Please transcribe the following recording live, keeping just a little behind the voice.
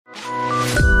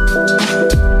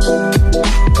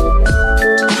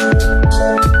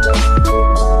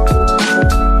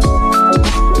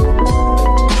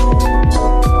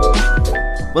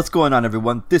What's going on,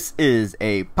 everyone? This is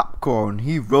a Popcorn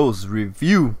Heroes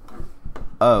review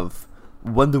of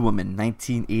Wonder Woman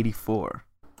 1984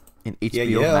 in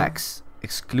HBO Max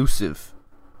exclusive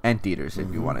and theaters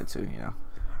if you wanted to,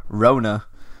 Rona.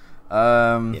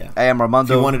 I am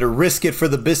Armando. If you wanted to risk it for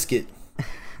the biscuit,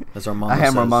 as Armando says. I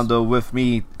am Armando. With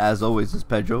me, as always, is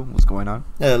Pedro. What's going on?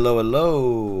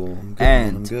 Hello. I'm good,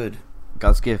 and I'm good.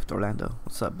 God's Gift, Orlando.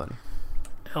 What's up, buddy?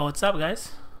 Oh, what's up,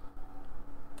 guys?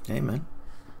 Hey, man.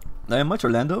 Not much,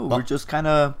 Orlando. We're just kind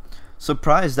of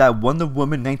surprised that Wonder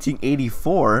Woman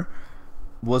 1984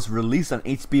 was released on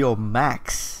HBO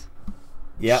Max.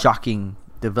 Yeah. Shocking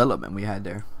development we had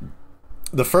there.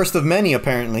 The first of many,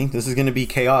 apparently. This is going to be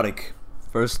chaotic.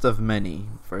 First of many.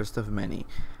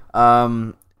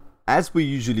 As we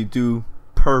usually do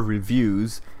per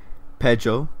reviews,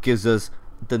 Pedro gives us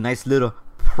the nice little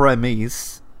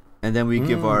premise, and then we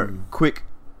give our quick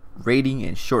rating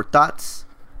and short thoughts,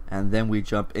 and then we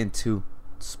jump into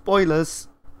spoilers.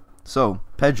 So,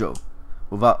 Pedro,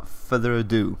 without further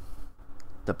ado,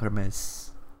 the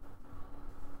premise.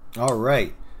 All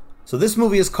right. So this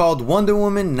movie is called Wonder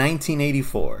Woman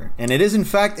 1984, and it is in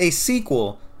fact a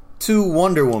sequel to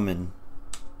Wonder Woman.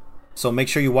 So make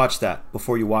sure you watch that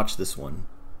before you watch this one.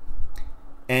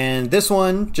 And this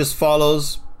one just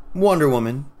follows Wonder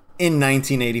Woman in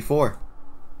 1984.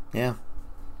 Yeah.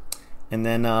 And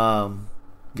then,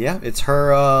 it's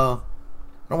her, I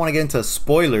don't want to get into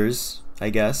spoilers, I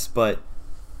guess, but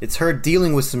it's her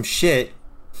dealing with some shit.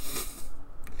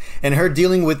 And her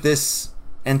dealing with this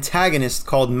antagonist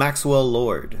called Maxwell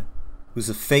Lord, who's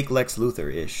a fake Lex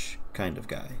Luthor-ish kind of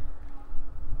guy.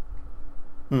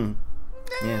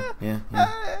 Yeah.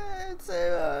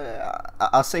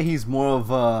 I'll say he's more of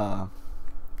a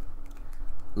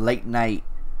late night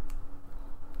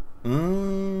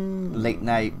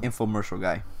infomercial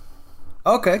guy.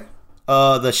 Okay.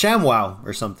 The ShamWow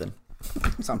or something.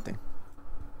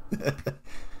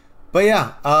 But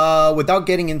yeah, without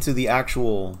getting into the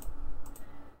actual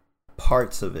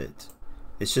parts of it,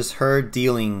 it's just her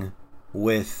dealing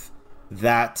with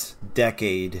that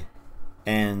decade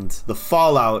and the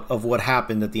fallout of what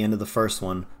happened at the end of the first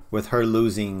one with her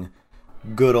losing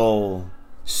good old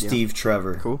Steve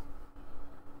Trevor. Cool.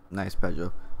 Nice,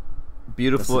 Pedro.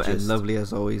 Beautiful and lovely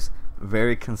as always.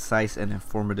 Very concise and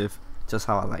informative. Just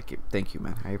how I like it. Thank you,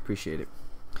 man. I appreciate it.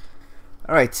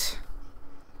 All right.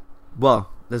 Well,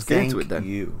 let's get into it then.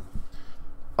 Thank you.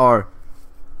 Our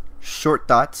short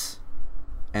thoughts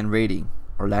and rating.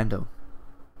 Orlando,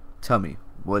 tell me,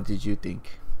 what did you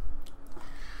think?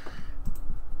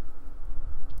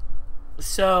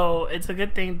 So it's a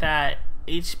good thing that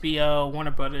HBO,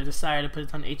 Warner Brothers, decided to put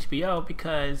it on HBO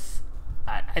because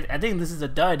I think this is a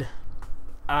dud.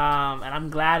 And I'm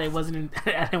glad it wasn't.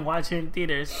 I didn't watch it in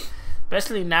theaters,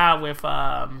 especially now with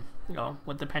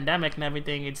with the pandemic and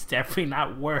everything. It's definitely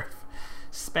not worth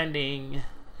spending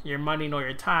your money nor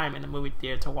your time in the movie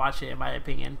theater to watch it, in my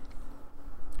opinion.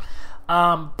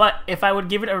 But if I would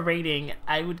give it a rating,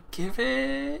 I would give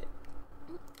it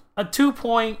a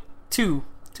 2.2,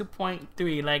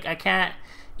 2.3. Like, I can't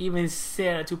even sit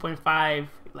at a 2.5.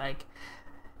 Like,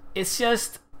 it's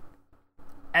just,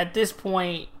 at this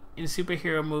point in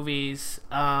superhero movies,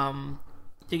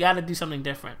 you gotta do something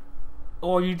different.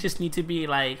 Or you just need to be,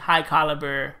 like, high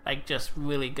caliber, like, just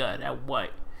really good at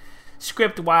what?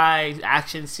 Script-wise,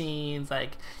 action scenes,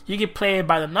 like, you can play it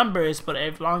by the numbers, but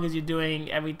as long as you're doing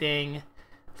everything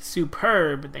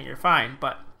superb, then you're fine.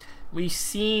 But we've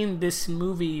seen this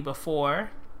movie before,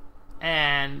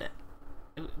 and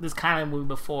this kind of movie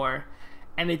before,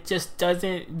 and it just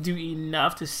doesn't do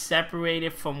enough to separate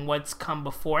it from what's come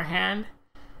beforehand,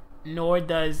 nor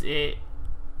does it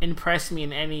impress me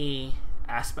in any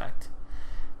aspect.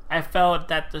 I felt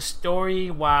that the story,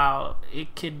 while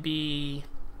it could be,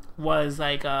 was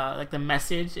like the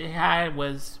message it had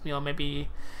was, maybe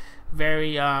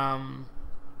very on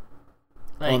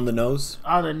the nose,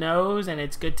 and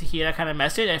it's good to hear that kind of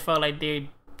message. I felt like they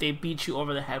beat you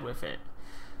over the head with it,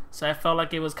 so I felt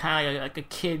like it was kind of like a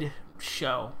kid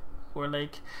show where,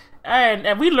 like,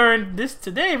 and we learned this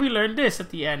today, we learned this at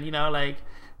the end,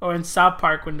 or in South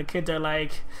Park when the kids are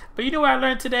like, but you know what I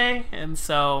learned today? And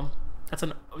so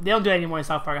they don't do it anymore in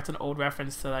South Park. That's an old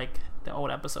reference to, like, the old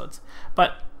episodes.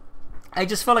 But I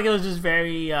just felt like it was just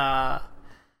very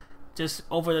just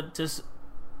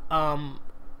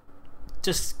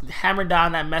hammer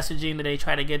down that messaging that they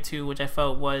try to get to, which I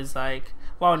felt was, like,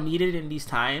 while needed in these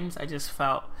times, I just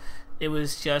felt it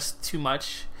was just too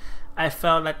much. I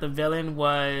felt like the villain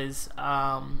was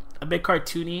a bit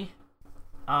cartoony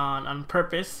on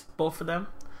purpose, both of them.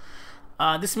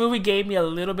 This movie gave me a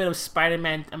little bit of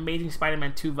Amazing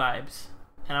Spider-Man 2 vibes.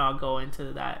 and I'll go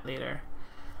into that later.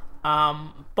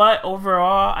 But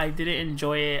overall, I didn't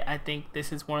enjoy it. I think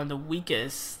this is one of the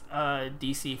weakest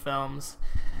DC films.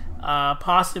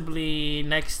 Possibly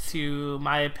next to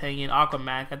my opinion,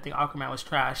 Aquaman. I think Aquaman was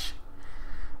trash.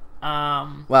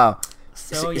 Wow.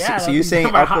 So yeah. So you're saying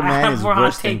Aquaman is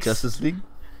worse than Justice League?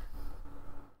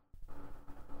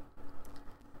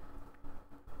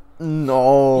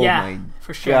 No. Yeah, my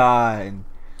for sure. God.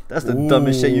 That's the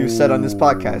dumbest shit you've said on this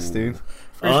podcast, dude.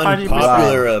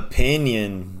 Unpopular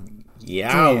opinion.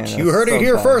 Ouch. You heard it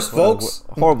here first, folks.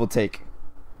 Horrible take.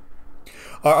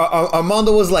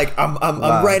 Armando was like, I'm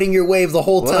riding your wave the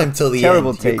whole time till the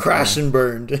terrible end. Take, you crash and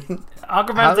burned.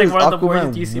 Aquaman's like one of the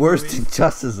worst DC worse movies. than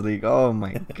Justice League? Oh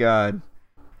my God.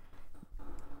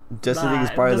 Justice League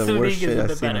is probably the worst shit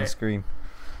I've seen on screen.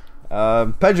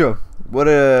 Pedro, what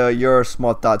are your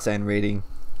small thoughts and rating?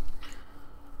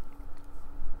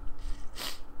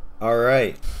 All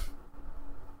right.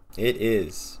 It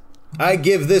is. I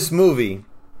give this movie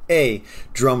a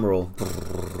drumroll.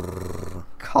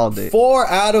 Called it. 4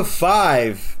 out of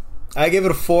 5. I give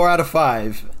it a 4 out of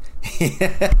 5.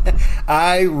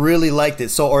 I really liked it.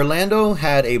 So Orlando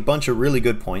had a bunch of really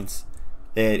good points.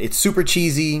 It's super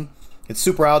cheesy. It's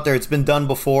super out there. It's been done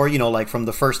before, you know, like from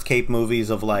the first Cape movies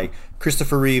of like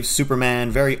Christopher Reeve's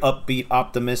Superman. Very upbeat,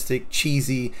 optimistic,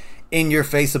 cheesy, in your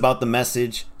face about the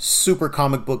message. Super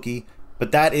comic booky.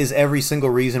 But that is every single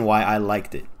reason why I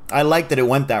liked it. I liked that it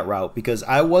went that route because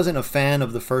I wasn't a fan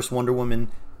of the first Wonder Woman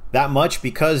that much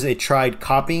because it tried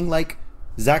copying like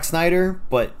Zack Snyder,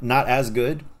 but not as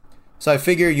good. So I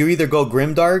figure you either go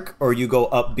grimdark or you go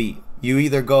upbeat. You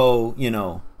either go, you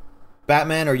know,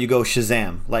 Batman or you go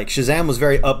Shazam. Like Shazam was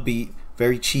very upbeat,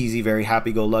 very cheesy, very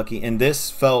happy-go-lucky, and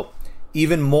this felt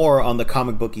even more on the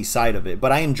comic booky side of it.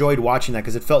 But I enjoyed watching that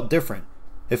because it felt different.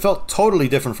 It felt totally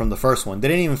different from the first one. They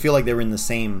didn't even feel like they were in the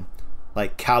same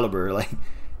like caliber. Like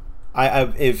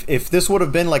if this would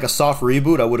have been like a soft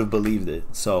reboot, I would have believed it.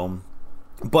 So,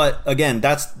 but again,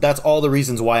 that's all the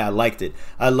reasons why I liked it.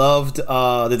 I loved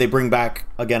that they bring back,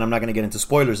 again, I'm not going to get into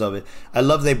spoilers of it. I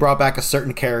love they brought back a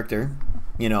certain character,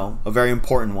 you know, a very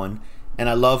important one, and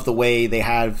I love the way they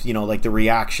have, you know, like the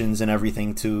reactions and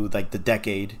everything to like the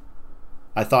decade.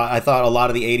 I thought a lot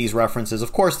of the 80s references,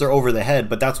 of course they're over the head,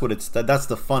 but that's what that's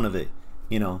the fun of it,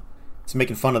 you know. It's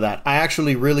making fun of that. I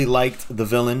actually really liked the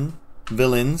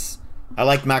villains. I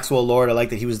liked Maxwell Lord. I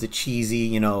liked that he was the cheesy,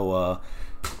 you know,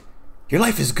 your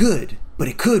life is good, but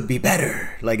it could be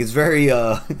better. Like it's very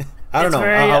I don't know.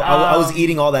 Very, I was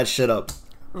eating all that shit up.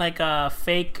 Like a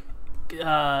fake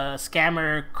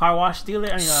scammer car wash dealer,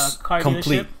 I mean, car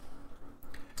dealership.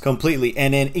 Completely.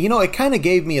 And then, you know, it kind of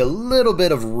gave me a little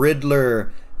bit of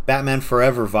Riddler Batman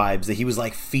Forever vibes, that he was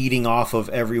like feeding off of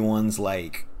everyone's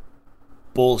like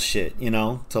bullshit, you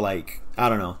know, to like, I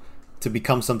don't know, to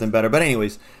become something better. But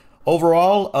anyways,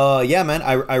 overall, yeah, man,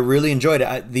 I really enjoyed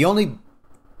it. The only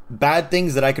bad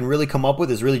things that I can really come up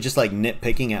with is really just like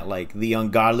nitpicking at like the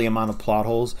ungodly amount of plot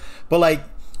holes. But like,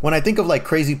 when I think of like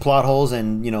crazy plot holes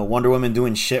and, you know, Wonder Woman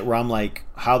doing shit where I'm like,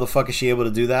 how the fuck is she able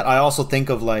to do that? I also think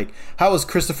of like, how is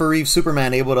Christopher Reeve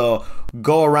Superman able to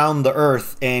go around the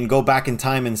earth and go back in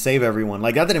time and save everyone?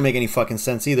 Like, that didn't make any fucking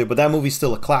sense either, but that movie's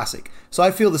still a classic. So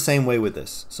I feel the same way with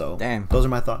this. So damn, those are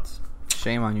my thoughts.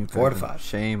 Shame on you, 4 out of 5.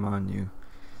 Shame on you.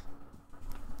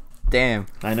 Damn.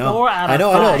 I know. 4 out of I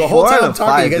know. 5. The whole 4 time out I'm of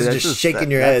talking, 5, you guys dude, are just shaking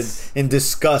your heads in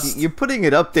disgust. You're putting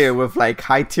it up there with like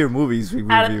high tier movies we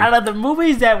review. Out of the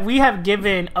movies that we have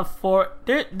given a 4,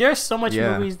 there's so much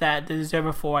movies that deserve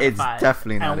a 4 out of 5. It's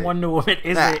definitely not. And Wonder Woman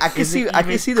isn't. I can see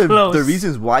close. the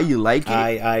reasons why you like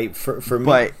it. For me,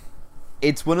 but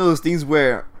it's one of those things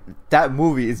where that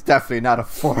movie is definitely not a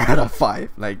 4 out of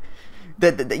 5. Like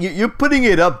that you're putting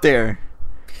it up there.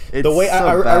 It's the way so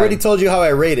I bad. already told you how I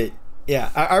rate it. Yeah,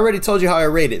 I already told you how I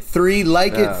rate it. 3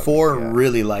 like it, 4 yeah.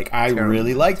 really like. I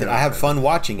really liked it. I had fun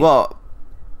watching it. Well,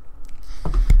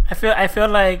 I feel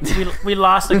like we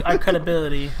lost our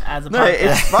credibility as a no, podcast.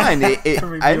 it's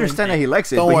fine. I understand that he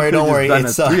likes it. Don't but worry, he don't could've worry. Done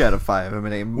It's a 3 out of 5. I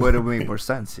mean, it would have made more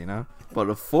sense, you know. But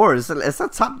a 4 is a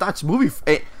top notch movie.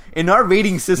 In our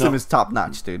rating system, is top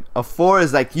notch, dude. A 4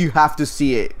 is like you have to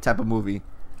see it type of movie.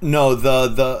 No,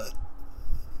 the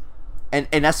And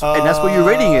that's what you're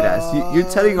rating it as. You're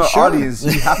telling our audience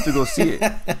you have to go see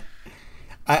it.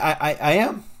 I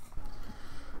am.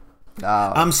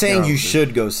 Oh, I'm saying you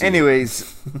should go see.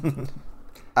 Anyways,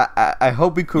 I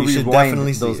hope we could You should rewind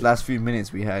definitely see those it. last few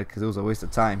minutes we had because it was a waste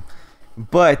of time.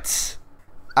 But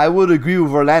I would agree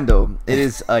with Orlando. It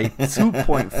is a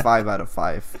 2.5 out of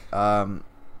 5.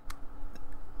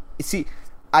 See,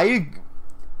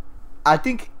 I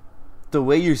think the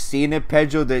way you're seeing it,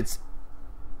 Pedro, that's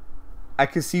I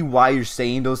can see why you're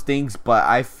saying those things, but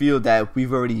I feel that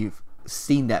we've already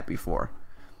seen that before.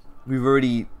 We've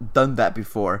already done that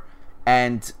before,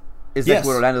 and it's like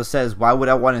what Orlando says. Why would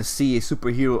I want to see a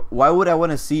superhero? Why would I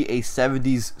want to see a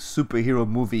 '70s superhero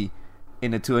movie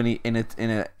in the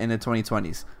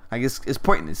 2020s? I guess it's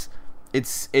pointless.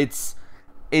 It's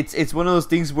one of those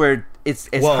things where it's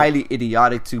highly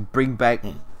idiotic to bring back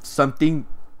something,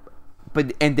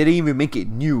 and they didn't even make it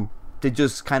new. They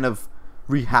just kind of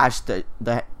rehashed the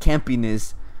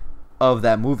campiness of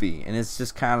that movie, and it's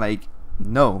just kind of like,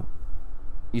 no.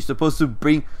 You're supposed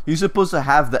to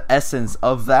have the essence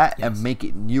of that and make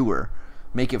it newer,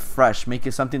 make it fresh, make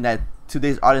it something that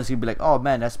today's audience can be like, oh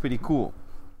man, that's pretty cool.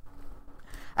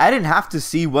 I didn't have to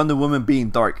see Wonder Woman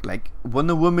being dark. Like,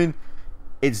 Wonder Woman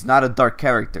is not a dark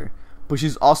character, but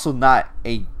she's also not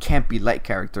a campy light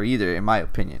character either, in my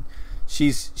opinion.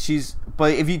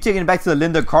 But if you take it back to the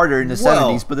Linda Carter in the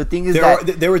 70s, but the thing is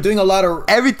they were doing a lot of...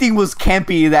 Everything was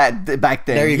campy back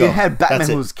then. There you go. You had Batman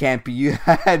who was campy. You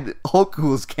had Hulk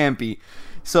who was campy.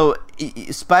 So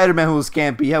Spider-Man who was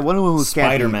campy. You had Wonder Woman who was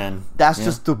Spider-Man. campy. That's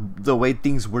just the way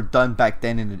things were done back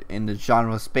then in the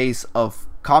genre space of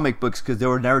comic books, because they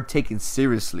were never taken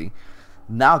seriously.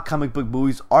 Now comic book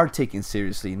movies are taken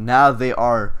seriously. Now they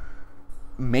are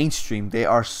mainstream. They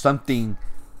are something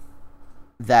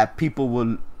that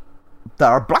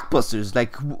are blockbusters.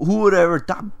 Like, who would ever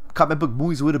thought comic book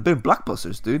movies would have been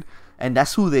blockbusters, dude? And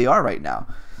that's who they are right now.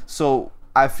 So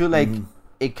I feel like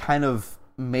it kind of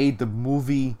made the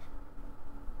movie,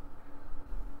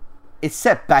 it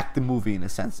set back the movie in a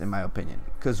sense, in my opinion,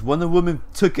 because Wonder Woman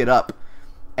took it up,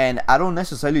 and I don't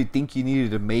necessarily think you needed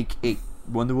to make a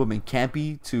Wonder Woman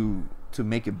campy to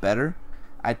make it better.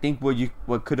 I think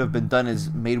what could have been done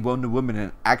is made Wonder Woman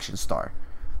an action star.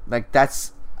 Like,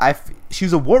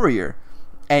 she's a warrior,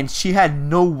 and she had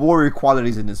no warrior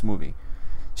qualities in this movie.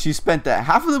 She spent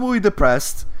half of the movie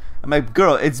depressed. I'm like,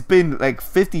 girl, it's been like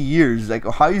 50 years. Like,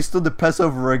 how are you still depressed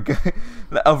over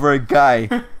a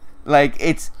guy? Like,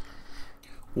 it's...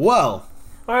 Wait,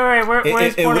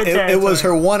 where's it was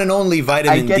her one and only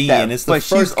vitamin D, and it's the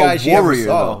first guy she ever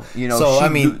saw. You know, so I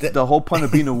mean, the whole point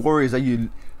of being a warrior is that you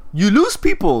lose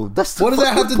people. That's what does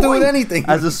that have to do with anything?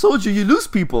 As a soldier, you lose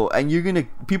people, and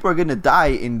people are gonna die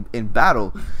in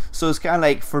battle. So it's kind of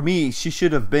like, for me, she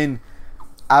should have been.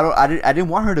 I didn't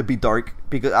want her to be dark,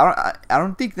 because I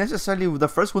don't think necessarily the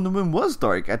first Wonder Woman was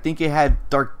dark. I think it had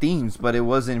dark themes, but it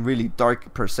wasn't really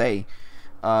dark per se.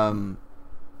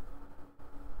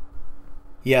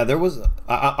 Yeah, there was.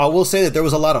 I will say that there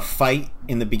was a lot of fight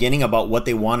in the beginning about what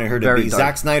they wanted her to be. Dark.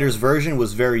 Zack Snyder's version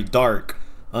was very dark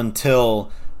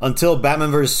until Batman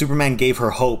vs Superman gave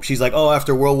her hope. She's like, oh,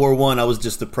 after World War I was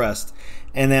just depressed.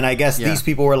 And then I guess these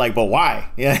people were like, but why?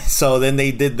 Yeah. So then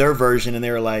they did their version, and they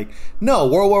were like, no,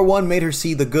 World War I made her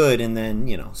see the good, and then,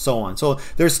 so on. So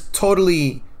there's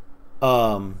totally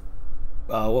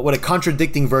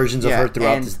contradicting versions of her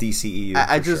throughout this DCEU.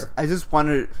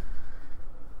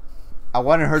 I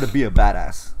wanted her to be a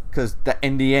badass, because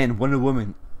in the end, Wonder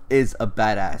Woman is a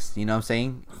badass. You know what I'm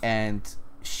saying? And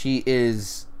she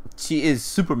is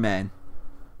Superman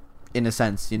in a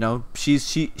sense. You know, she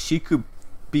could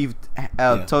be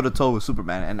toe to toe with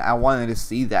Superman, and I wanted to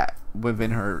see that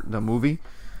within the movie.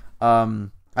 I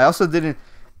also didn't.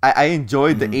 I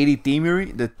enjoyed the 80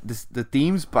 themery, the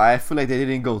themes, but I feel like they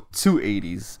didn't go too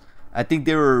 80s. I think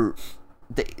they were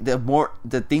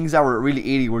the things that were really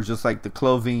 80 were just like the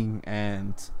clothing,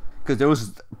 and because there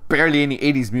was barely any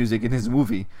 80s music in this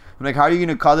movie. I'm like, how are you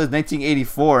gonna call this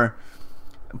 1984?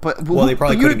 But they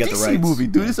probably couldn't get the rights. Movie,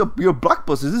 dude. You're a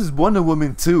blockbuster. This is Wonder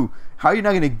Woman 2. How are you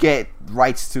not gonna get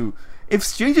rights to? If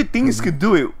Stranger Things could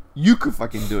do it, you could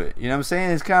fucking do it. You know what I'm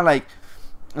saying? It's kind of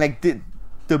like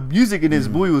the music in this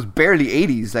movie was barely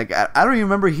 80s. Like, I don't even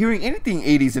remember hearing anything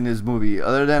 80s in this movie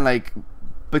other than like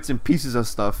bits and pieces of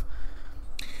stuff.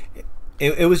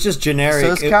 It was just generic.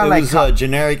 So it was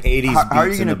generic 80s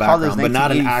beats in the background, but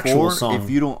not an actual song. If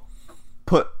you don't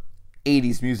put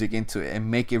 80s music into it and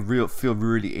make it feel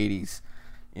really 80s,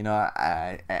 you know.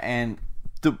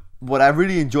 What I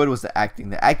really enjoyed was the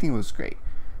acting. The acting was great.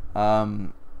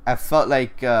 I felt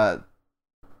like, and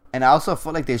I also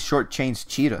felt like they shortchanged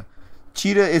Cheetah.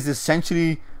 Cheetah is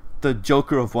essentially the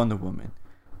Joker of Wonder Woman.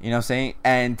 You know what I'm saying?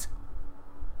 And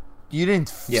you didn't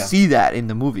see that in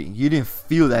the movie. You didn't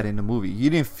feel that in the movie.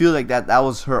 You didn't feel like that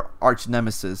was her arch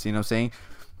nemesis. You know what I'm saying?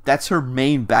 That's her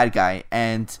main bad guy,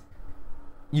 and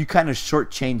you kind of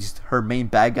shortchanged her main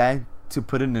bad guy to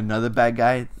put in another bad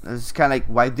guy. It's kind of like,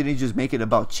 why didn't you just make it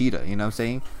about Cheetah? You know what I'm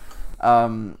saying? I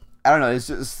don't know. It's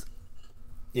just...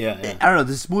 I don't know.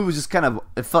 This movie was just kind of...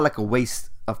 It felt like a waste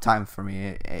of time for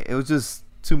me. It was just...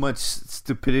 too much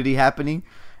stupidity happening,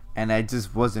 and I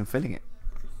just wasn't feeling it.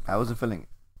 I wasn't feeling it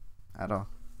at all.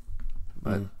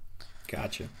 But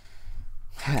gotcha.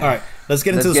 All right, let's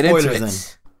get into the spoilers then,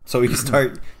 so we can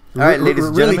start. All right, ladies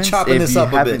and really gentlemen, chopping this up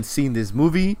a bit. If you haven't seen this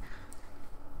movie,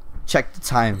 check the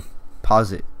time,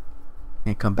 pause it,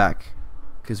 and come back,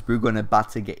 because we're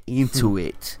about to get into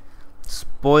it.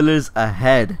 Spoilers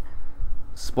ahead.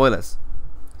 Spoilers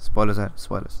ahead.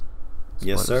 Spoilers.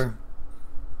 Yes, sir.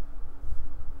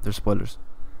 They're spoilers.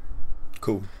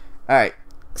 Cool. All right.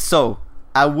 So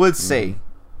I would say,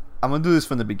 I'm gonna do this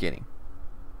from the beginning.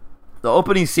 The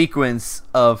opening sequence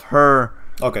of her,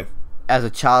 as a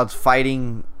child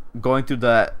fighting, going through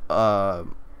the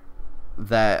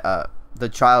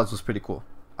trials was pretty cool.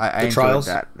 I enjoyed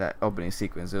that opening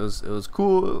sequence. It was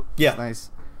cool. Yeah, nice.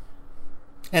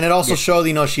 And it also showed,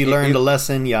 she learned a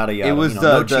lesson, yada yada. It was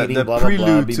no cheating, the blah,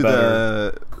 prelude blah, to blah,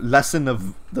 the lesson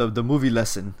of the movie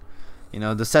lesson.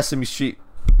 The Sesame Street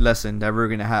lesson that we're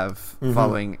gonna have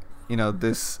following.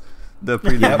 The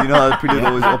prelude. Yep. How the prelude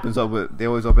always opens up with. They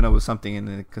always open up with something and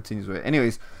then it continues with it.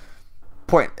 Anyways,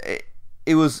 point.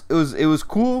 It was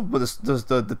cool, but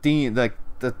the theme, like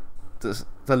the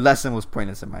lesson was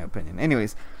pointless in my opinion.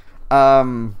 Anyways,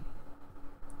 and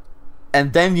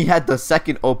then you had the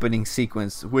second opening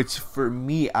sequence, which for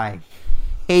me, I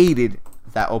hated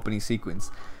that opening sequence.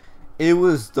 It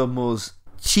was the most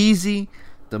cheesy,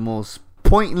 the most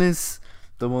pointless,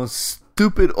 the most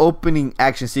stupid opening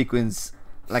action sequence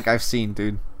like I've seen,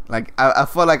 dude. Like I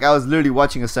felt like I was literally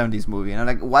watching a 70s movie, and I'm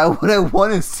like, why would I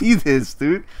want to see this,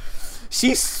 dude?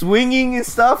 She's swinging and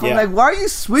stuff. I'm like, why are you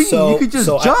swinging? You could just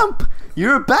jump.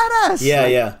 You're a badass. Yeah,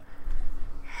 yeah.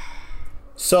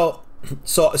 So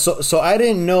I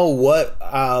didn't know what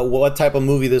type of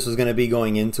movie this was going to be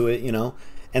going into it,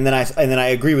 And then I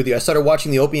agree with you. I started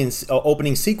watching the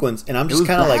opening sequence, and I'm just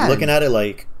kind of like looking at it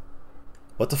like,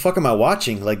 what the fuck am I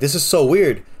watching? Like, this is so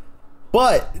weird.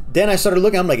 But then I started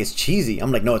looking. I'm like, it's cheesy.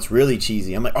 I'm like, no, it's really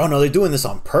cheesy. I'm like, oh no, they're doing this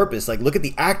on purpose. Like, look at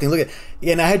the acting.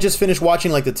 And I had just finished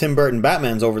watching like the Tim Burton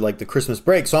Batmans over like the Christmas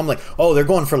break. So I'm like, oh, they're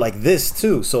going for like this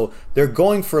too. So they're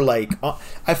going for like.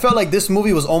 I felt like this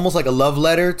movie was almost like a love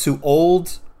letter to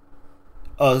old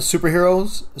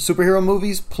superhero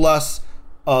movies plus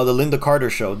the Linda Carter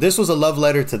show. This was a love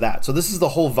letter to that. So this is the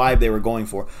whole vibe they were going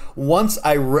for. Once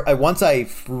I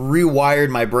rewired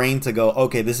my brain to go,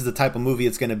 okay, this is the type of movie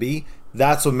it's going to be.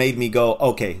 That's what made me go,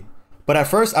 okay. But at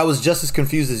first, I was just as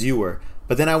confused as you were.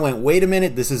 But then I went, wait a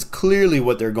minute, this is clearly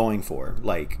what they're going for.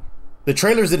 Like, the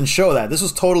trailers didn't show that. This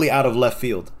was totally out of left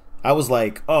field. I was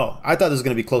like, oh, I thought this was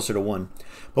going to be closer to 1.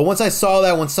 But once I saw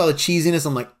that, once I saw the cheesiness,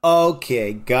 I'm like,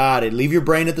 okay, got it. Leave your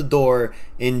brain at the door.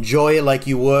 Enjoy it like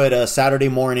you would a Saturday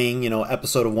morning,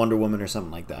 episode of Wonder Woman or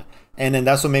something like that. And then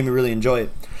that's what made me really enjoy it.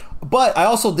 But I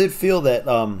also did feel that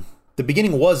the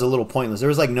beginning was a little pointless. There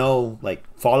was like no like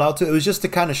fallout to it. It was just to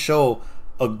kind of show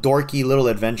a dorky little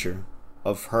adventure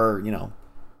of her,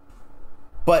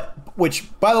 But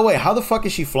which, by the way, how the fuck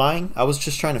is she flying? I was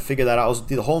just trying to figure that out.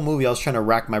 The whole movie I was trying to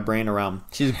rack my brain around.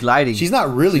 She's gliding. She's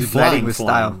not really flying with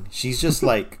style. She's just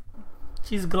like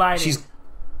she's gliding.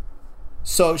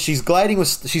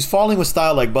 She's falling with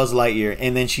style like Buzz Lightyear,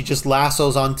 and then she just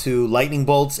lassos onto lightning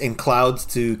bolts and clouds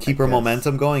to keep her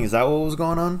momentum going. Is that what was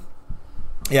going on?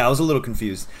 Yeah, I was a little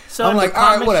confused. So I'm like,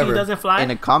 all right, whatever. She doesn't fly? In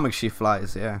the comics, she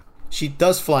flies, yeah. She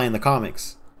does fly in the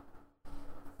comics.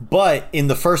 But in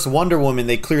the first Wonder Woman,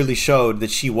 they clearly showed that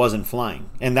she wasn't flying.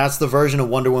 And that's the version of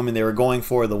Wonder Woman they were going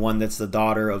for, the one that's the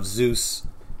daughter of Zeus.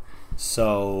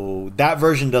 So that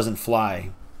version doesn't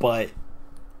fly. But,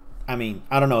 I mean,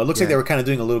 I don't know. It looks like they were kind of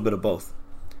doing a little bit of both.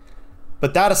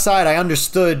 But that aside, I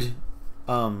understood...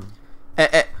 But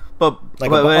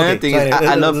another thing is,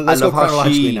 I love how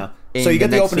she... Now. So you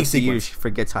get the opening sequence. She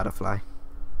forgets how to fly.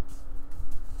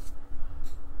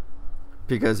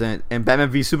 Because in Batman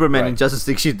v Superman and Justice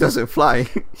League, she doesn't fly.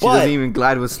 She doesn't even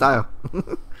glide with style.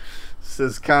 So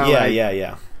it's kind of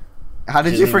yeah. How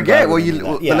did you forget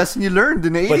the lesson you learned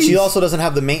in the 80s? But she also doesn't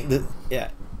have the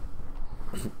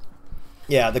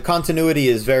continuity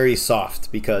is very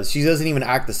soft because she doesn't even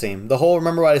act the same. The whole,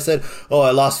 remember what I said? Oh,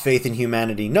 I lost faith in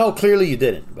humanity. No, clearly you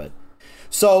didn't. But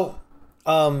so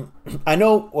I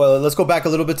know. Well, let's go back a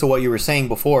little bit to what you were saying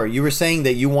before. You were saying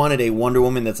that you wanted a Wonder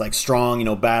Woman that's like strong,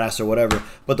 badass or whatever.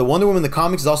 But the Wonder Woman in the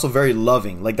comics is also very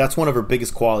loving. Like that's one of her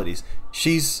biggest qualities.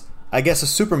 She's, I guess, a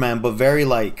Superman, but very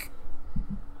like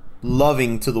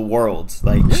loving to the world.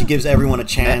 Like she gives everyone a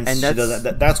chance. And she does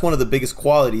that. That's one of the biggest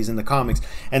qualities in the comics,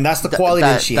 and that's the quality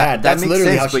that she had. That's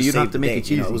literally how she saved the day.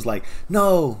 It was like,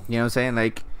 no, you know what I'm saying?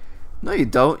 Like, no, you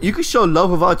don't. You can show love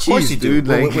without cheese, of course you dude.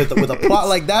 do. Like with a plot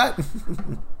like that.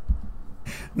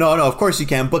 No, of course you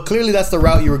can, but clearly that's the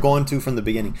route you were going to from the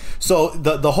beginning. So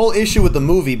the whole issue with the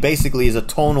movie basically is a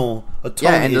tonal and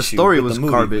the issue story with was the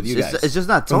movie garbage. with you guys. It's just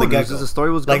not From the tonal. It's get-go. just the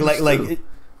story was garbage.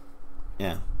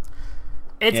 Yeah.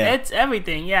 It's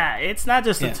everything. Yeah, it's not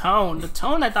just the tone. The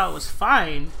tone I thought was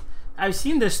fine. I've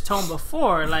seen this tone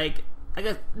before. Like I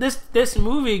guess this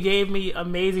movie gave me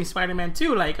Amazing Spider-Man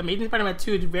 2. Like Amazing Spider-Man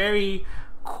 2 is very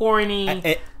corny.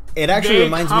 It actually very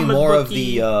reminds me more of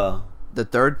comic-booky. The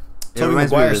third. Tobey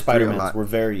Maguire Spider-Mans were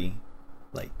very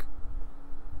like.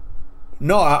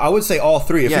 No, I would say all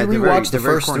three. If you rewatch the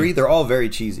first three, they're all very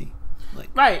cheesy. Like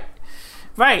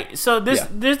right. So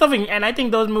there's nothing, and I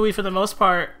think those movies for the most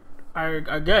part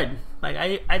are good.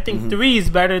 Like I think 3 is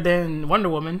better than Wonder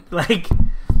Woman. Like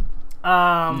no,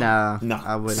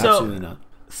 I would absolutely not.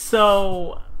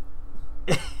 So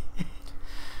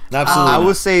absolutely, I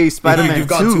would say Spider-Man You've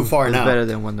gone 2 too far is now. better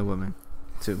than Wonder Woman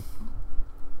 2.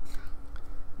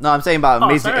 No, I'm saying about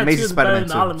Amazing Spider-Man 2.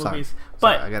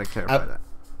 Sorry, I gotta clarify that.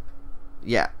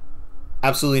 Yeah,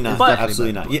 absolutely not. But,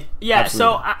 absolutely not. Yeah.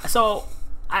 Absolutely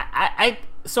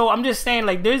So I'm just saying,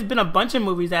 like, there's been a bunch of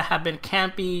movies that have been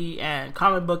campy and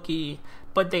comic booky,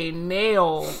 but they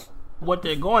nail what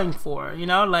they're going for. You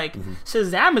know, like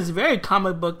Shazam is very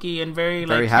comic booky and very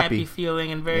like happy campy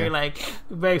feeling and very like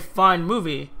very fun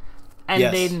movie,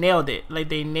 and they nailed it. Like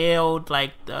they nailed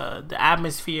like the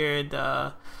atmosphere,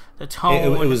 the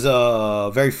tone. It was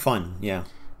very fun. Yeah.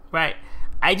 Right.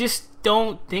 I just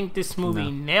don't think this movie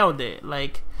nailed it.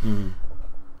 Like,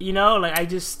 you know, like I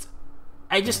just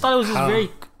thought it was just very.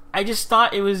 I just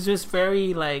thought it was just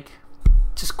very like,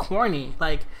 just corny.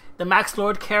 Like the Max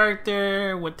Lord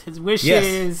character with his wishes.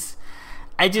 Yes.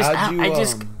 I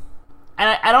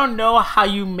don't know how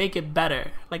you make it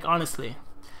better. Like honestly,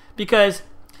 because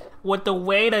with the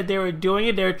way that they were doing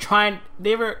it,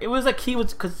 it was like he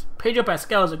was, because Pedro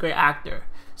Pascal is a great actor,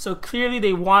 so clearly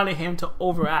they wanted him to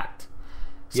overact.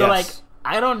 So like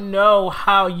I don't know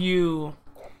how you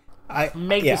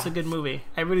make this a good movie.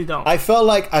 I really don't. I felt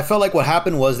like what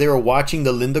happened was they were watching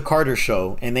the Linda Carter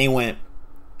show and they went,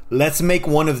 let's make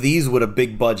one of these with a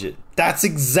big budget. That's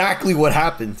exactly what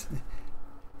happened.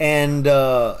 And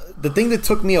the thing that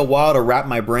took me a while to wrap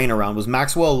my brain around was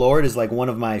Maxwell Lord is like one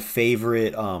of my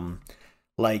favorite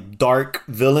like dark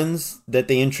villains that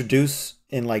they introduce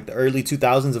in like the early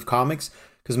 2000s of comics.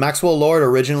 Because Maxwell Lord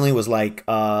originally was like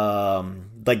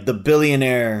the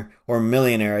billionaire or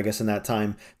millionaire, I guess, in that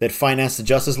time that financed the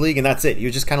Justice League, and that's it. He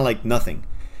was just kind of like nothing.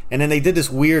 And then they did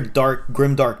this weird,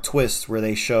 grimdark twist where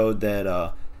they showed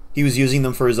that he was using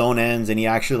them for his own ends, and he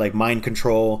actually like mind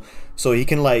control, so he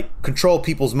can like control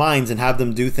people's minds and have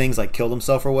them do things like kill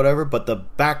themselves or whatever. But the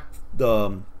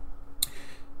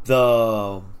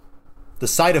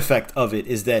side effect of it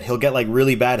is that he'll get like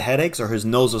really bad headaches, or his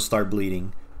nose will start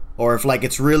bleeding. Or if like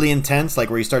it's really intense, like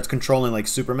where he starts controlling like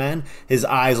Superman, his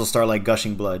eyes will start like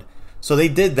gushing blood. So they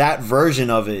did that version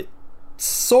of it,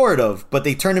 sort of, but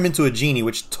they turned him into a genie,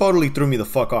 which totally threw me the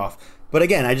fuck off. But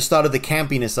again, I just thought of the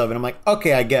campiness of it. I'm like,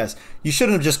 okay, I guess. You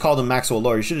shouldn't have just called him Maxwell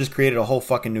Lord. You should have just created a whole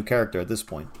fucking new character at this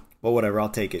point. But whatever, I'll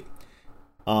take it.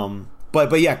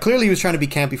 But yeah, clearly he was trying to be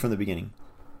campy from the beginning.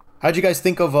 How'd you guys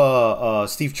think of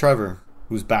Steve Trevor,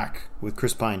 who's back with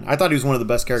Chris Pine? I thought he was one of the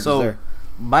best characters there.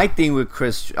 My thing with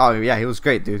Chris, oh yeah, he was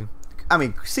great, dude. I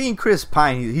mean, seeing Chris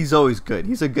Pine, he's always good.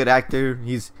 He's a good actor.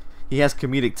 He has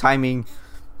comedic timing.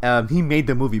 He made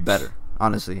the movie better,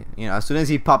 honestly. You know, as soon as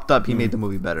he popped up, he made the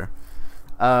movie better.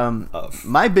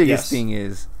 My biggest thing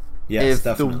is, if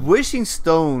definitely. The Wishing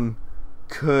Stone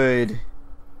could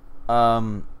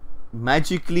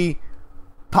magically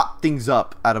pop things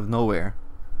up out of nowhere,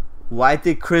 why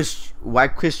Chris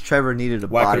Trevor needed a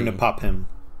body? Why couldn't it pop him?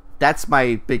 That's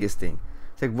my biggest thing.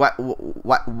 It's like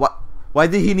why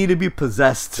did he need to be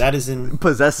possessed?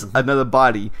 Possess another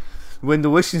body when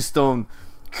the Wishing Stone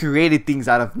created things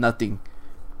out of nothing.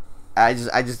 I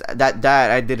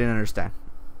didn't understand,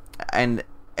 and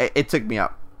it took me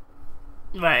out.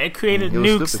 Right, it created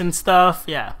nukes and stuff.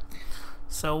 Yeah.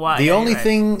 So why? The only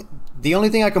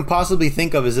thing I can possibly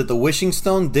think of is that the Wishing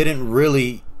Stone didn't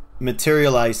really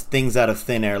materialize things out of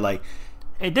thin air. Like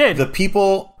it did. The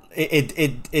people.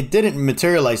 It didn't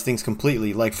materialize things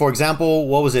completely. Like, for example,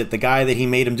 what was it? The guy that he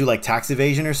made him do like tax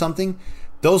evasion or something.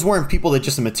 Those weren't people that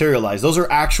just materialized. Those are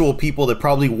actual people that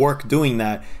probably work doing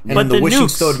that. And then the Wishing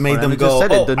Stone made them go, I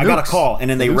got a call. And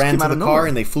then they ran to the car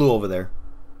and they flew over there.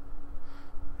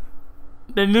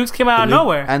 The nukes came out of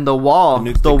nowhere. And the wall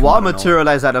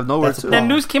materialized out of nowhere too. The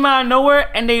nukes came out of nowhere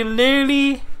and they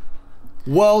literally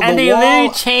literally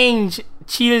changed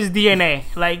Cheetah's DNA.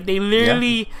 Like, they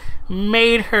literally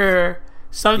made her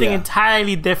something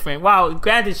entirely different. Wow,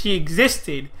 granted she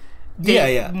existed,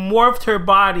 they morphed her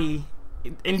body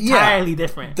entirely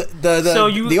different.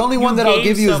 The only one that I'll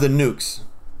give you is the nukes.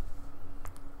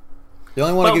 The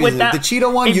only one I'll give you is the Cheetah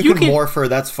one. You can morph her.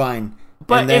 That's fine.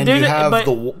 But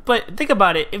if but think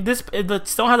about it. If the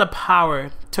stone has a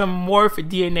power to morph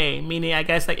DNA, meaning I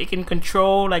guess like it can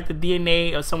control like the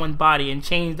DNA of someone's body and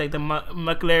change like the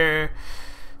molecular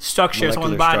structure of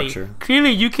someone's body.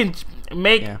 Clearly, you can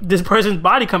make this person's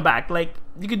body come back. Like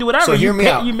you can do whatever. So hear me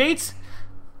out. You mates.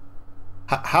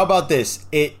 How about this?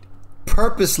 It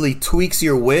purposely tweaks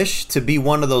your wish to be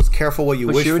one of those careful what you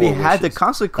wish for. She already had the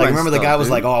consequence. Like remember the guy was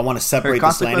like, "Oh, I want to separate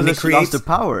this land," and it creates the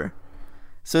power.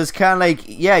 So it's kind of like,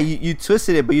 you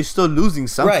twisted it, but you're still losing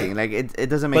something. Right. Like it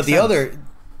doesn't make sense. But the other,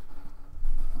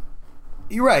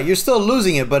 you're right. You're still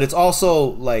losing it, but it's also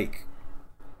like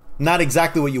not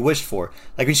exactly what you wished for.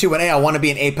 Like when she went, "Hey, I want to be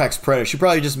an apex predator," she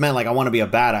probably just meant like, "I want to be a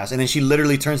badass," and then she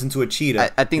literally turns into a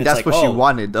cheetah. I think that's like, what she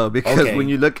wanted though, because when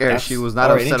you look at her, she was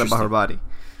not upset about her body.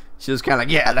 She was kind of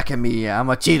like, look at me, I'm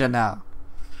a cheetah now.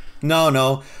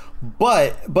 No,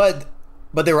 but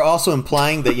they were also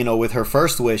implying that, with her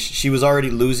first wish, she was already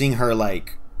losing her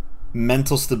like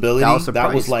mental stability.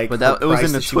 That was like, but it was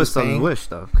in the twist on the wish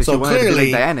though, because she wanted to be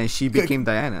like Diana, and she became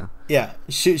Diana. Yeah,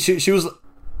 she was.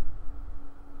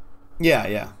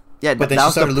 Yeah. But then she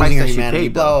started losing her humanity.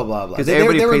 Blah blah blah. Because they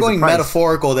were going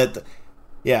metaphorical.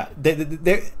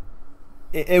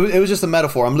 It was just a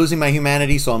metaphor. I'm losing my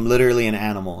humanity, so I'm literally an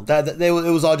animal. It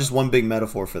was all just one big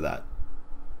metaphor for that.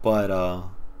 But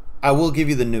I will give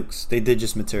you the nukes. They did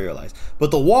just materialize. But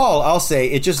the wall, I'll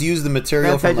say, it just used the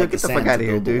material from like the sand. Get the fuck out of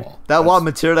here, dude. That wall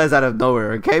materialized out of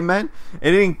nowhere. Okay, man.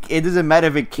 It doesn't matter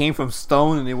if it came from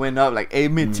stone and it went up. Like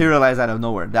it materialized out of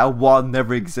nowhere. That wall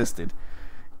never existed.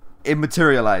 It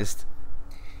materialized.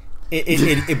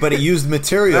 But it used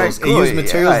materials. Right, cool. It used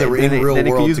materials that were in real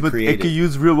world to create it. It could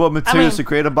use real world materials to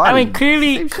create a body. I mean,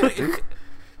 clearly,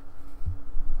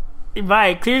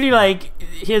 clearly, like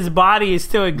his body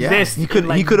still exists. He could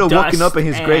have woken up in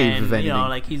his grave. If anything,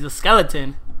 like he's a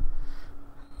skeleton.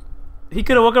 He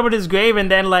could have woken up in his grave, and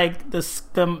then like the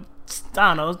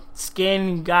I don't know,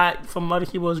 skin got from other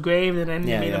people's graves, and then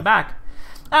he made him back.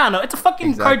 I don't know. It's a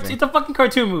fucking it's a fucking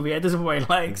cartoon movie at this point.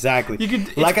 Like exactly.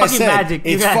 It's like I said, magic.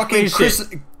 It's fucking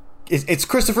it's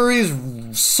Christopher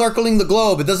Reeves circling the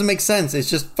globe. It doesn't make sense. It's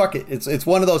just fuck it. It's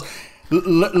one of those.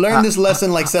 Learn this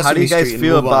lesson like Sesame Street. How do you guys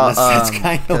feel about? That's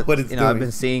kind of what it's doing. I've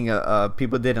been seeing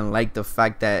people didn't like the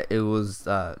fact that it was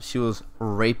she was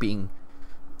raping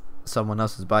someone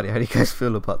else's body. How do you guys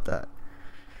feel about that?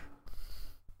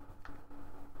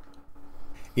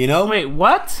 Wait,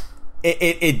 what?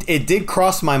 It did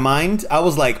cross my mind. I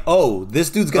was like, "Oh, this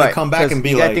dude's gonna come back and be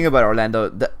like." You gotta think about it, Orlando.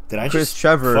 Did I Chris just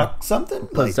Trevor fuck something?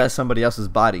 Possessed somebody else's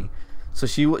body, so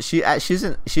she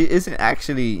isn't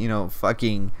actually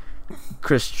fucking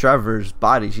Chris Trevor's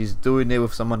body. She's doing it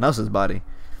with someone else's body.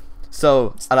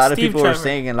 So a lot of people were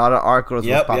saying, and a lot of articles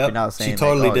were popping out saying, she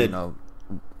totally did.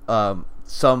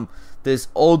 This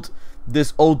old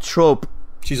trope.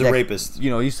 She's a rapist.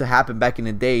 Used to happen back in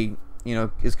the day.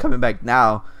 Is coming back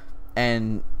now.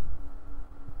 And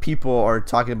people are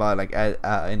talking about like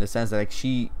in the sense that like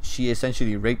she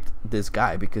essentially raped this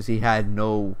guy because he had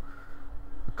no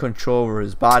control over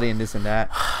his body and this and that.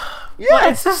 Yeah,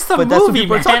 but it's just a movie,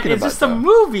 man. It's just a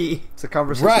movie. It's a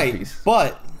conversation piece.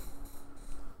 But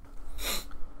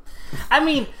I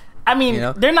mean,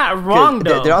 they're not wrong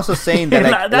though. They're also saying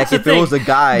that like if it was a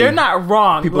guy, they're not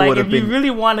wrong. People like if you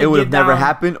really want to, it would have never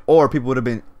happened, or people would have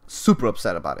been super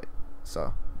upset about it.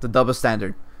 So the double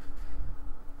standard.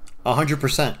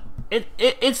 100%.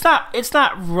 It's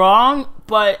not wrong,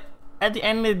 but at the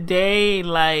end of the day,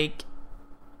 like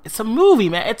it's a movie,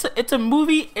 man. It's a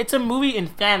movie. It's a movie in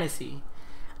fantasy.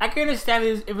 I can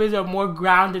understand if it's a more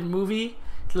grounded movie,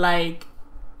 like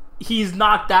he's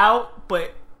knocked out,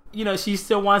 but she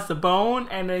still wants the bone,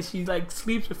 and then she like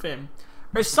sleeps with him,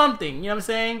 or something. You know what I'm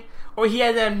saying? Or he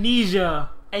has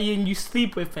amnesia, and you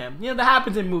sleep with him. That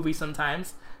happens in movies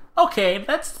sometimes. Okay,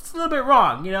 that's a little bit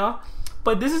wrong,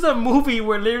 But this is a movie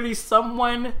where literally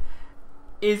someone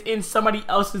is in somebody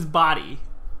else's body.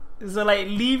 So, like,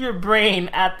 leave your brain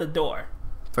at the door.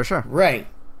 For sure. Right.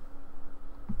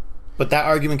 But that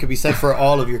argument could be said for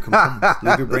all of your components.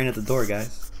 Leave your brain at the door,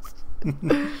 guys.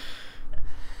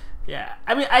 Yeah.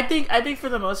 I mean, I think for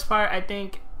the most part,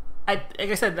 like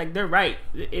I said, like, they're right.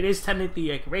 It is technically,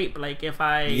 like, rape. Like, if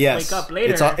I wake up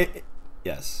later...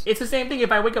 Yes. It's the same thing.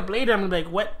 If I wake up later, I'm like,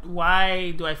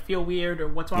 why do I feel weird, or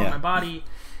what's wrong with my body?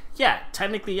 Yeah,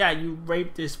 technically, you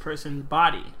raped this person's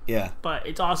body. Yeah. But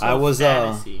it's also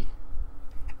fantasy.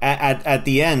 at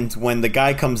the end when the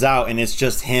guy comes out and it's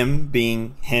just him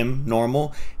being him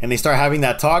normal and they start having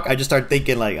that talk, I just start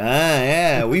thinking like,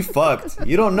 yeah, we fucked.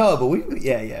 You don't know, but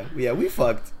we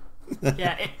fucked.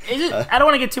 Yeah, it just, I don't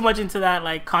want to get too much into that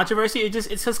like controversy.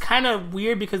 It's just kind of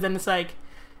weird because then it's like,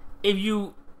 if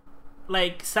you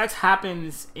like, sex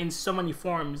happens in so many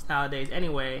forms nowadays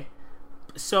anyway.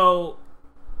 So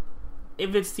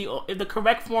if the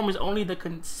correct form is only the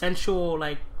consensual,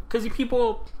 like, because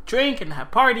people drink and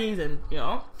have parties and you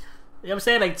know what I'm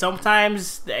saying, like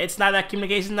sometimes it's not, that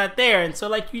communication's not there, and so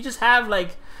like you just have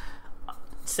like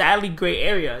sadly gray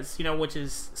areas, you know, which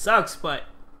sucks. But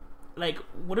like,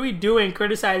 what are we doing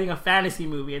criticizing a fantasy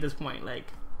movie at this point?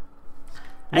 Like,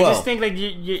 I just think like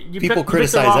you people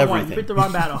criticize everything. You picked the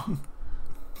wrong battle.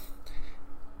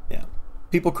 Yeah,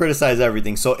 people criticize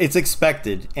everything, so it's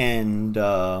expected. And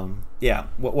yeah,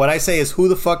 what I say is, who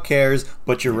the fuck cares?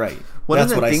 But you're right. One of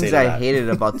the things I hated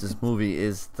about this movie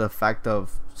is the fact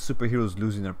of superheroes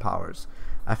losing their powers.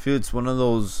 I feel it's one of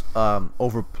those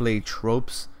overplayed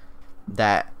tropes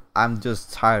that I'm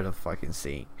just tired of fucking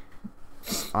seeing.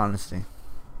 Honestly,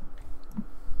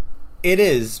 it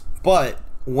is. But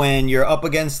when you're up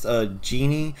against a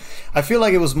genie, I feel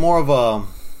like it was more of a.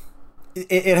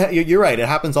 You're right. It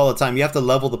happens all the time. You have to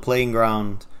level the playing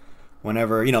ground.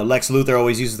 Whenever, you know, Lex Luthor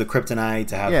always uses the kryptonite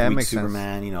to have weak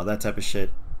Superman, sense. You know, that type of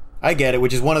shit. I get it,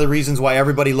 which is one of the reasons why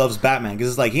everybody loves Batman, because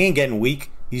it's like, he ain't getting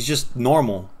weak. He's just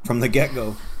normal from the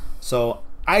get-go. So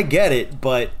I get it,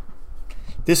 but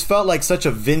this felt like such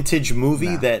a vintage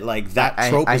movie that like that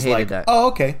trope is like, that. Oh,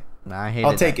 okay.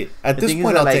 I'll take it. At this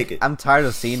point, I'll take it. I'm tired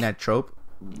of seeing that trope.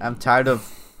 I'm tired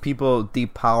of people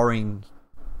depowering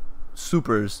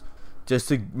supers just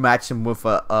to match him with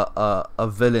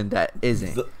a villain that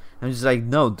isn't. I'm just like,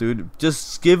 no, dude.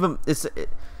 Just give him. It's like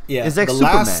the Superman.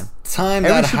 Last time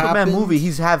every that Superman happened, movie,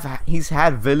 he's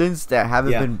had villains that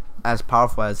haven't been as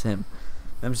powerful as him.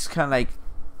 I'm just kind of like,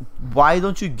 why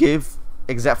don't you give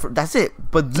that's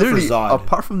it? But literally,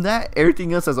 apart from that,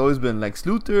 everything else has always been like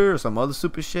Luthor or some other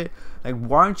super shit. Like,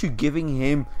 why aren't you giving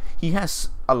him? He has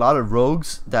a lot of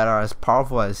rogues that are as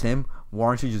powerful as him. Why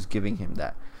aren't you just giving him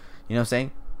that? You know what I'm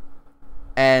saying?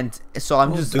 And so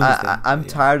I'm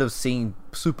tired of seeing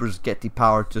supers get the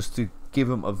power just to give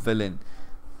him a villain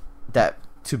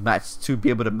to be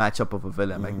able to match up with a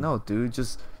villain. I'm like, no, dude,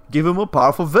 just give him a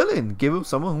powerful villain. Give him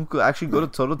someone who could actually go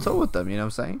toe to toe with them. You know what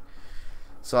I'm saying?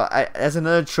 So that's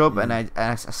another trope, and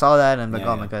I saw that, and I'm like,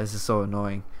 oh my god, this is so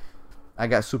annoying. I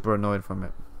got super annoyed from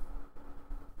it.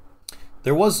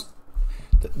 There was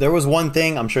one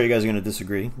thing, I'm sure you guys are going to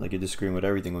disagree, like you're disagreeing with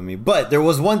everything with me, but there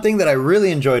was one thing that I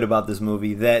really enjoyed about this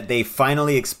movie, that they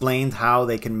finally explained how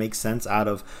they can make sense out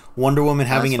of Wonder Woman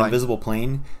having an invisible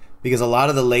plane, because a lot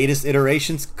of the latest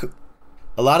iterations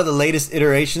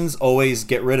always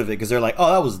get rid of it, because they're like,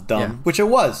 oh, that was dumb, which it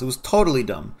was totally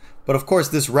dumb. But of course,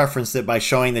 this referenced it by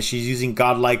showing that she's using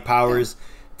godlike powers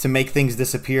to make things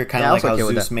disappear, kind of like how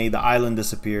Zeus made the island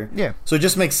disappear. Yeah. So it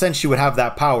just makes sense she would have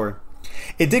that power.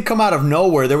 It did come out of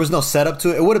nowhere. There was no setup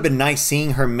to it. It would have been nice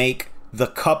seeing her make the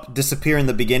cup disappear in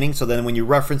the beginning, so then when you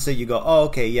reference it, you go, oh,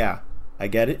 okay, yeah, I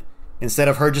get it. Instead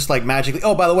of her just like magically,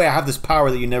 oh, by the way, I have this power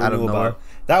that you never knew about.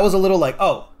 That was a little like,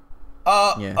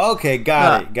 okay,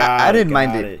 got it. I didn't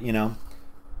mind it, you know.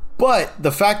 But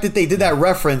the fact that they did that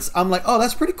reference, I'm like, oh,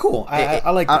 that's pretty cool.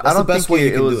 I like it. That's the best way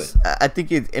you can do it. I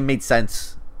think it made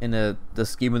sense in the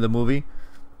scheme of the movie.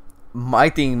 My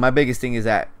biggest thing is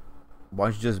that, why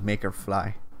don't you just make her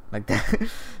fly? Like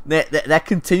that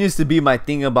continues to be my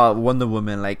thing about Wonder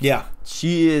Woman. Like,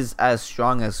 she is as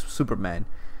strong as Superman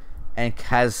and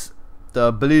has the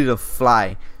ability to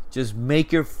fly. Just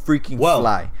make her freaking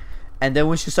fly. And then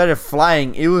when she started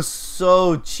flying, it was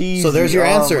so cheesy. So there's your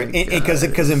answer.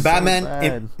 Because in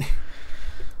Batman...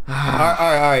 all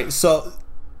right. So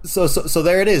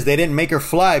there it is. They didn't make her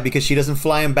fly because she doesn't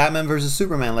fly in Batman versus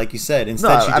Superman, like you said.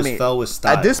 Instead, she just fell with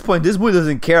style. At this point, this movie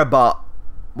doesn't care about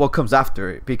what comes after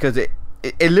it, because it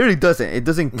literally doesn't. It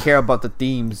doesn't care about the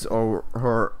themes or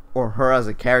her as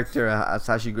a character, as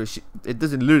how she goes. It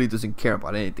literally doesn't care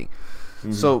about anything.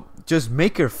 Mm-hmm. So just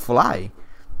make her fly.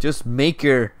 Just make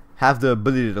her have the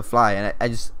ability to fly, and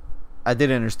I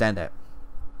didn't understand that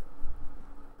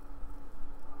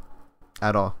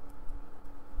at all.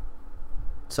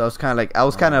 So I was kind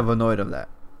of annoyed of that.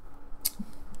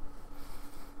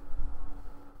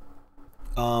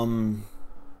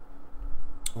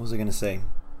 What was I gonna say?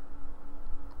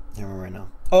 I don't remember right now.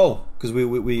 Oh, because we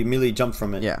immediately jumped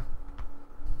from it. Yeah.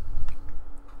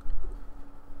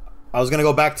 I was gonna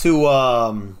go back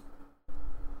to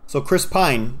so Chris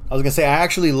Pine. I was gonna say I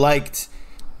actually liked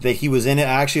that he was in it.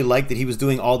 I actually like that he was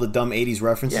doing all the dumb 80s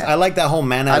references. Yeah. I like that whole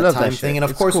man at a time thing. And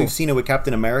of It's course, cool. we've seen it with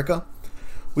Captain America.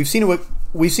 We've seen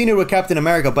it with Captain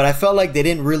America, but I felt like they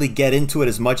didn't really get into it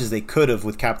as much as they could have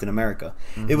with Captain America.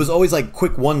 It was always like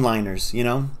quick one-liners, you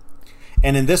know?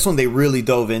 And in this one, they really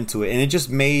dove into it. And it just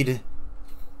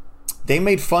they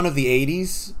made fun of the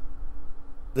 80s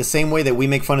the same way that we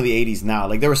make fun of the 80s now.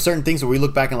 Like, there were certain things where we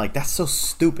look back and like, that's so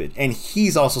stupid. And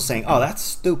he's also saying, oh, that's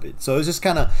stupid. So it was just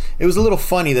kind of, it was a little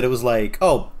funny that it was like,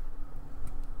 oh,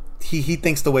 he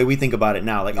thinks the way we think about it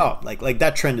now. Like, oh, like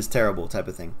that trend is terrible type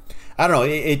of thing. I don't know.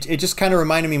 It just kind of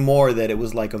reminded me more that it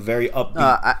was like a very upbeat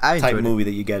I type enjoyed movie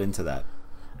that you get into that.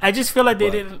 I just feel like they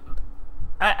But- didn't.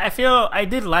 I feel I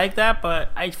did like that,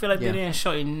 but I feel like Yeah. they didn't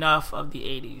show enough of the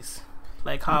 80s.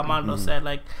 Like how Armando said,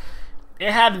 like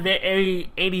it had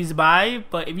very 80s vibe,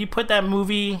 but if you put that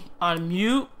movie on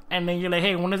mute and then you're like,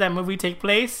 hey, when does that movie take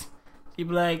place? You'd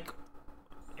be like,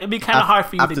 it'd be kind of hard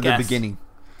for you after to the guess. beginning.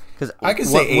 Because I can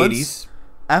say 80s.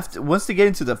 Once they get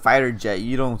into the fighter jet,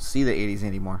 you don't see the 80s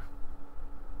anymore.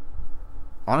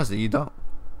 Honestly, you don't.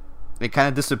 It kind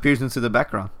of disappears into the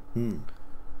background.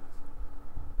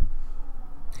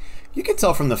 You can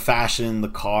tell from the fashion, the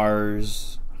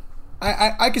cars.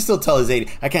 I can still tell it's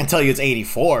 80. I can't tell you it's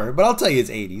 84, but I'll tell you it's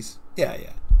 80s. Yeah,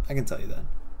 I can tell you that.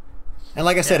 And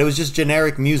like I said, it was just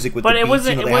generic music with But the it beats.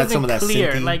 wasn't. You know, It they had some wasn't of that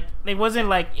clear. synthy. Like it wasn't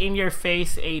like in your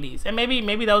face 80s, and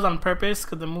maybe that was on purpose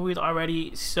because the movie's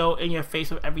already so in your face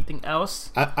with everything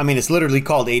else. I mean, it's literally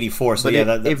called 84. So But yeah,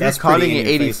 if you're that's calling pretty it in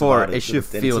your face 84, about it should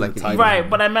that it's feel in like the it- title. Right,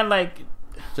 but I meant like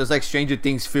Just like Stranger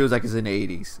Things feels like it's in the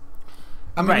 80s.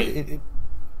 I mean, right.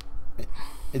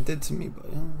 it did to me, but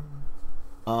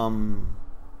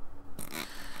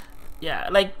yeah,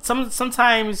 like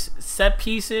sometimes set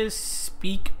pieces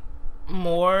speak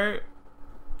more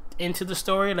into the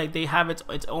story, like they have its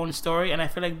own story, and I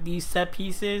feel like these set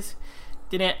pieces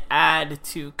didn't add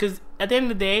to, because at the end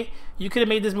of the day, you could have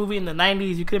made this movie in the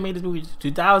 90s, you could have made this movie in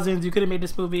the 2000s, you could have made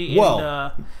this movie in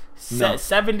the no.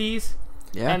 70s,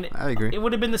 Yeah, and I agree. it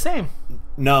would have been the same.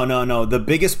 No. The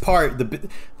biggest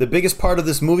part of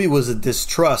this movie was a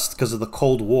distrust because of the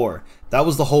Cold War. That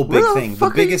was the whole big Where the thing. The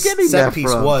fuck are you biggest getting set that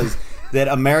piece from? was that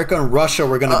America and Russia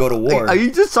were going to go to war. Are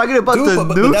you just talking about Dude, the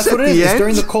but nukes that's at what it the is. end? It's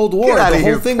during the Cold War. Get outta The whole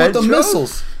here, thing with the Pedro.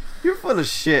 missiles. You're full of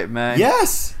shit, man.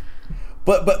 Yes.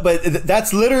 But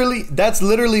that's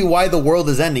literally why the world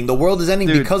is ending. The world is ending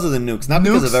Dude, because of the nukes, not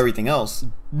because nukes- of everything else.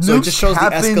 So it Nukes just shows the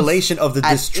happens escalation of the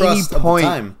at distrust any of the point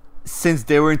time. since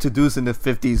they were introduced in the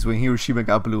 50s when Hiroshima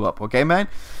got blew up. Okay, man?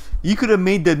 You could have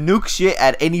made the nuke shit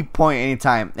at any point, any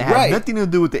time. It had Right. nothing to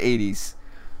do with the 80s.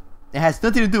 It has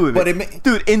nothing to do with But it.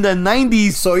 Dude, in the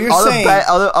 90s, So you're all saying-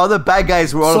 all the bad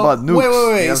guys were all So- about nukes. wait. You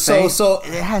know what I'm saying? So-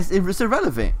 it's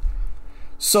irrelevant.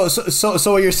 So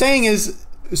what you're saying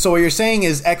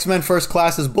is X-Men First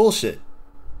Class is bullshit.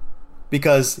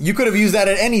 Because you could have used that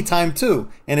at any time too,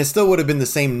 and it still would have been the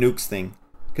same nukes thing.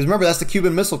 Because remember, that's the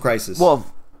Cuban Missile Crisis. Well,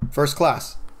 First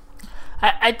Class.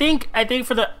 I think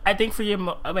for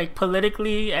your like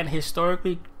politically and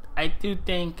historically, I do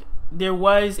think there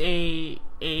was a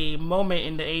moment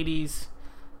in the 80s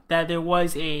that there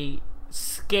was a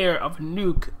scare of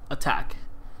nuke attack.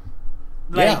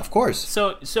 Yeah, of course.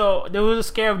 So there was a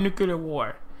scare of nuclear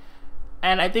war,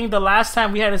 and I think the last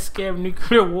time we had a scare of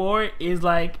nuclear war is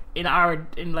like in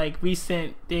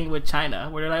recent thing with China,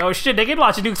 where they're like, oh shit, they can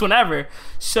launch nukes whenever.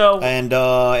 So And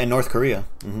North Korea.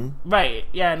 right,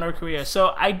 yeah, North Korea.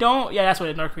 So that's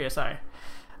what North Korea. Sorry,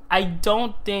 I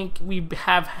don't think we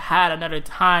have had another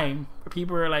time where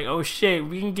people are like, oh shit,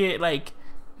 we can get like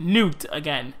nuked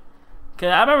again. Cause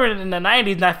I remember in the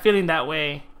 90s not feeling that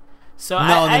way. So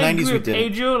No, in the I 90s agree we with didn't.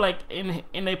 Pedro, like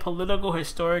in a political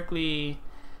historically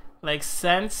like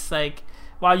sense, like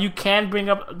while you can bring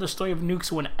up the story of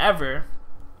nukes whenever,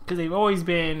 because they've always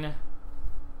been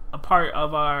a part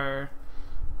of our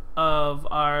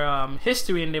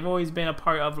history, and they've always been a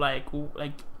part of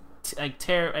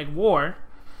terror, like war.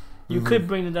 You could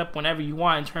bring it up whenever you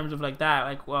want in terms of like that,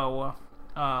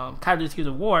 like casualties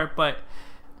of war, but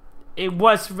it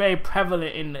was very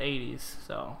prevalent in the 80s,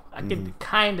 so I could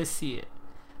kind of see it.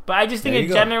 But I just think There in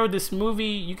you go. general, this movie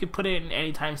you could put it in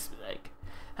any time, like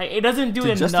it doesn't do To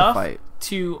enough justify it.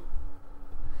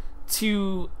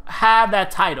 to have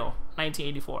that title,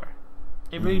 1984.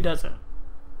 It really doesn't,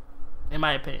 in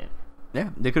my opinion. yeah,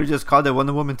 they could have just called it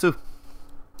Wonder Woman 2.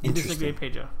 I disagree, Interesting.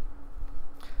 Pedro.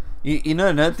 You know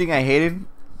another thing I hated?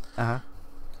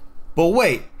 But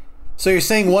wait. So you're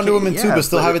saying Wonder Woman 2, but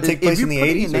still have it take if place you in the put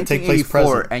it 80s or take place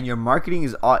 1984 present? and your marketing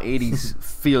is all 80s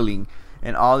feeling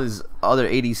and all this other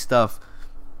 80s stuff,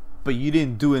 but you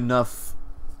didn't do enough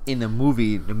in the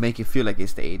movie to make it feel like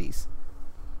it's the 80s.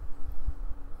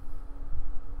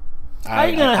 How are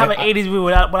you gonna have an '80s movie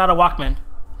without a Walkman?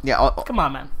 Yeah. Come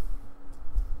on, man.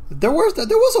 There was a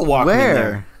Walkman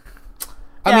there.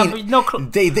 I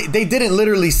mean, they didn't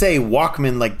literally say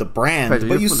Walkman like the brand,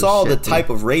 but you saw the type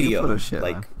of radio,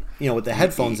 like with the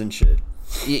headphones and shit.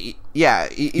 Yeah,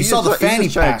 you saw the fanny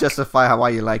pack. Trying to justify why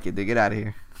you like it. To get out of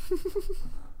here.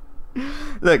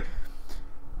 Look,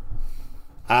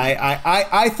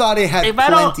 I thought it had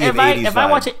plenty of 80s If I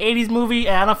watch an 80s movie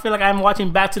and I don't feel like I'm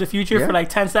watching Back to the Future for like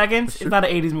 10 seconds, it's not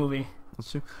an 80s movie.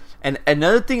 That's true. And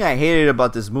another thing I hated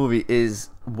about this movie is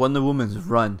Wonder Woman's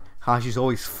run. How she's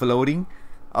always floating.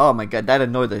 Oh my god, that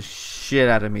annoyed the shit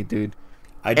out of me, dude.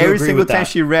 Every single time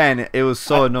she ran, it was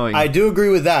so annoying. I do agree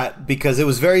with that because it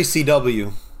was very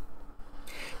CW.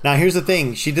 Now, here's the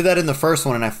thing. She did that in the first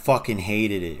one, and I fucking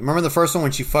hated it. Remember the first one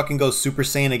when she fucking goes Super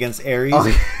Saiyan against Ares?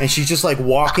 And she's just, like,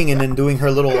 walking and then doing her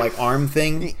little, like, arm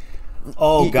thing?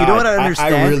 Oh, God. You know what I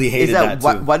understand? I really hated that, too.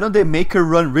 Why don't they make her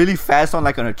run really fast on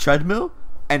a treadmill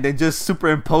and then just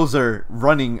superimpose her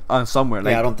running on somewhere?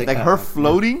 Like, I don't think... Like, her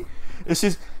floating, it's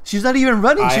just... She's not even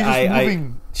running. She's just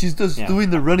moving. She's just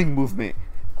doing the running movement.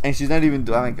 And she's not even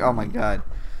doing... I'm like, oh, my God.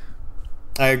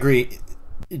 I agree.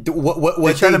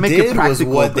 What they did was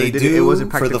what they do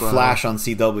for the Flash on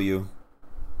CW.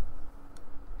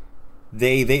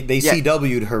 They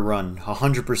CW'd her run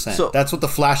 100%. So, that's what the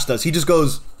Flash does. He just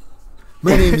goes,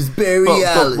 "My name is Barry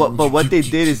Allen." But what they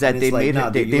did is that they made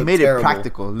it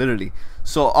practical, literally.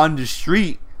 So on the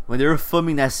street, when they were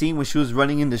filming that scene when she was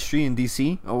running in the street in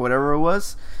DC or whatever it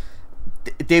was,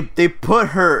 they put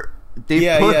her. And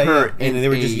they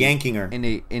were just yanking her in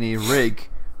a rig.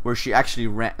 Where she actually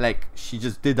ran, like she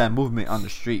just did that movement on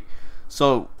the street.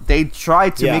 So they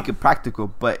tried to make it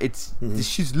practical, but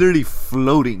she's literally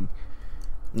floating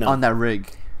on that rig.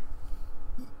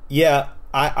 Yeah,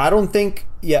 I don't think.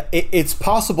 Yeah, it's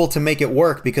possible to make it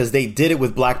work because they did it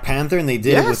with Black Panther and they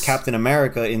did it with Captain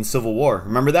America in Civil War.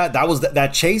 Remember that? That was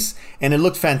that chase, and it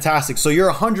looked fantastic. So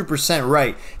you're 100%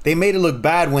 right. They made it look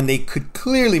bad when they could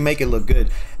clearly make it look good.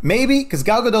 Maybe because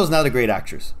Gal Gadot's not a great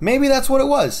actress. Maybe that's what it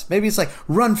was. Maybe it's like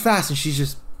run fast and she's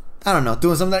just, I don't know,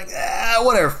 doing something like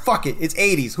whatever. Fuck it. It's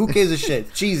 80s. Who gives a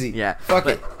shit? Cheesy. Yeah. Fuck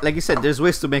it. Like you said, there's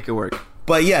ways to make it work.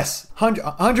 But yes,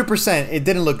 100%. It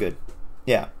didn't look good.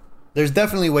 Yeah. There's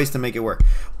definitely ways to make it work.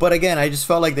 But again, I just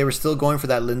felt like they were still going for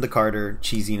that Linda Carter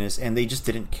cheesiness and they just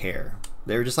didn't care.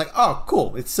 They were just like, oh,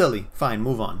 cool. It's silly. Fine,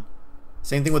 move on.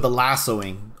 Same thing with the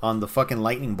lassoing on the fucking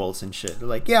lightning bolts and shit. They're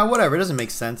like, yeah, whatever. It doesn't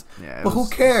make sense. Yeah, but who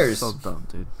cares? So dumb,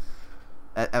 dude.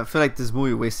 I feel like this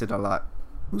movie wasted a lot.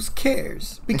 Who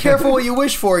cares? Be careful what you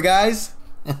wish for, guys.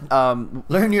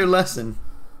 Learn your lesson.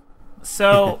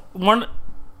 So one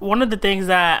of the things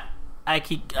that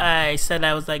I said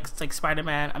that was like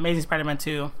Spider-Man, Amazing Spider-Man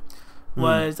 2,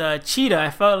 was Cheetah.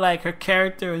 I felt like her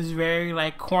character was very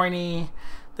like corny,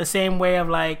 the same way of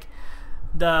like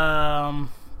the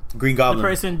Green Goblin, the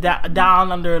person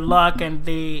down under luck, and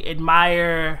they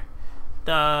admire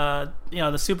the the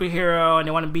superhero and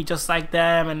they want to be just like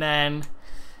them, and then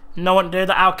they're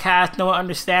the outcast, no one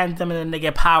understands them, and then they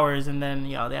get powers, and then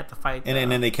they have to fight,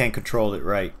 and then they can't control it,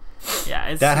 right?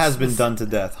 Yeah, that has been done to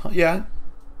death. Yeah.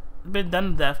 Been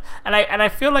done to death, and I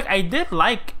feel like I did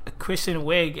like Kristen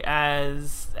Wiig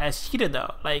as Cheetah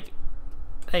though, like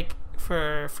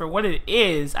for what it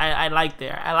is, I liked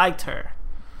her.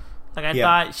 Like I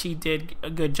thought she did a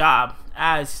good job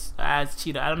as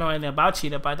Cheetah. I don't know anything about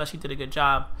Cheetah, but I thought she did a good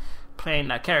job playing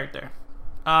that character.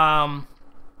 I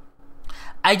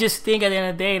just think at the end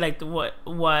of the day, like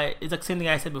what is like something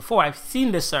I said before. I've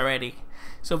seen this already.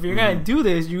 So if you're gonna do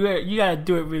this, you gotta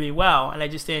do it really well, and I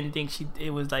just didn't think it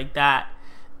was like that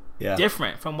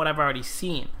different from what I've already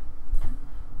seen.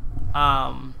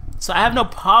 So I have no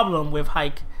problem with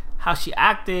like how she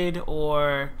acted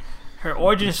or her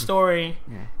origin story.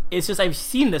 Yeah. It's just I've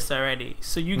seen this already,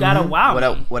 so you gotta wow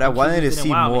me. What I wanted to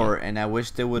see more, and I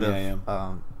wish they would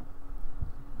have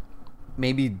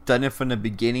maybe done it from the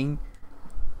beginning,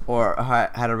 or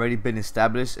had already been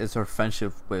established, is her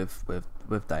friendship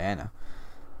with Diana.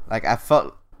 Like I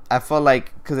felt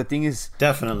like, because the thing is,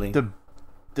 definitely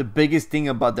the biggest thing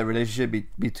about the relationship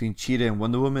between Cheetah and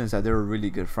Wonder Woman is that they were really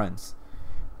good friends,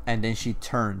 and then she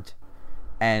turned,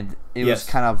 and it was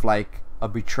kind of like a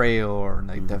betrayal or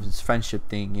like this friendship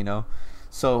thing,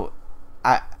 So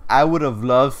I would have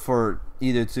loved for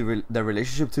either the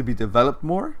relationship to be developed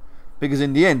more, because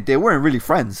in the end they weren't really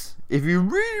friends. If you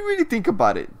really really think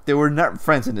about it, they were not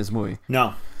friends in this movie.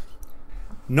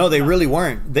 No, they really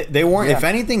weren't. They weren't. Yeah. If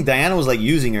anything, Diana was like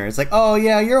using her. It's like, oh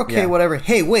yeah, you're okay, whatever.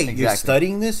 Hey, wait, you're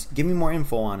studying this? Give me more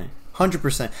info on it.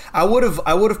 100%. I would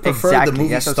have preferred the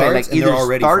movie starts like, and they're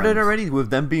already started friends. Already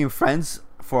with them being friends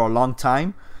for a long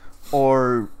time,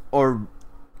 or or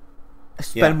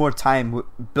spend more time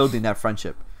building that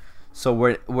friendship. So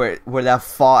where that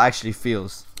fall actually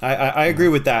feels. I agree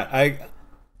with that. I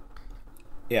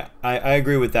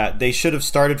agree with that. They should have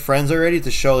started friends already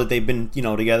to show that they've been,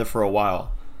 together for a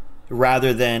while,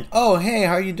 rather than, oh, hey,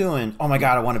 how are you doing? Oh my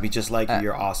God, I want to be just like you.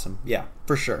 You're awesome. Yeah,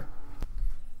 for sure.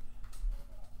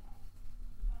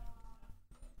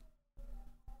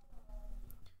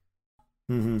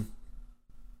 Mm-hmm.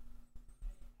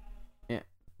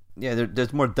 Yeah.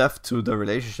 There's more depth to the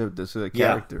relationship, to the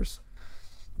characters.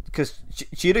 Because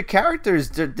Cheetah characters,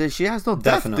 she has no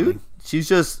depth, dude. She's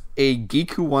just a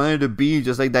geek who wanted to be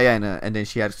just like Diana, and then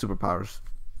she had superpowers.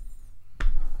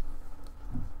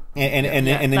 And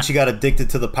then she got addicted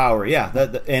to the power.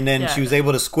 And then she was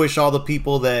able to squish all the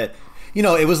people that,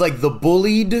 it was like the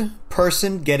bullied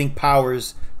person getting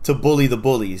powers to bully the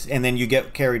bullies, and then you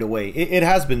get carried away. It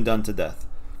has been done to death.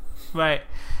 Right.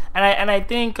 And I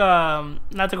think,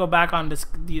 not to go back on this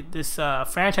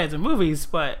franchise of movies,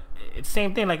 but it's the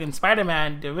same thing. Like in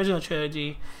Spider-Man, the original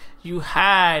trilogy, you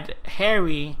had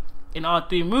Harry in all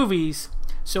 3 movies.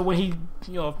 So when he,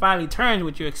 finally turns,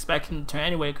 which you expect him to turn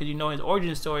anyway, because his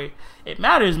origin story, it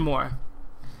matters more.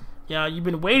 You've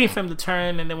been waiting for him to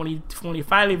turn, and then when he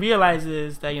finally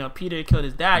realizes that Peter killed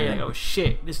his dad, you're like, oh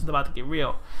shit, this is about to get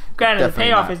real. Granted, the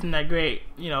payoff isn't that great.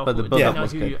 But the build-up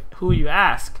was good. Who you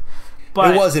ask.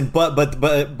 But it wasn't, but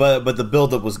the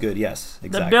build-up was good. Yes,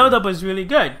 exactly. The build-up was really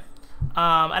good.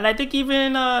 And I think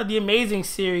even the Amazing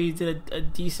series did a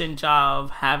decent job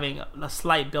of having a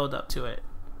slight build-up to it.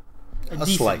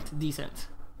 Decent.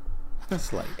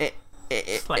 Slight.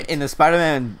 In the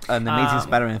Spider-Man, an Amazing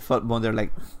Spider-Man,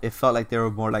 it felt like they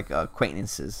were more like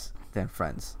acquaintances than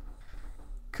friends,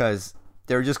 because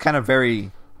they were just kind of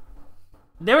very.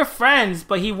 They were friends,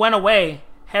 but he went away.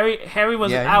 Harry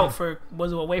was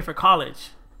was away for college.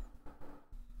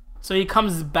 So he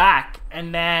comes back,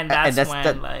 and then that's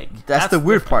the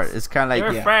weird part. It's kind of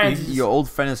like friends. Your old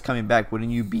friend is coming back.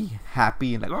 Wouldn't you be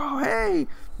happy and like, oh hey,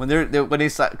 when they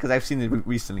saw, because I've seen it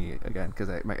recently again because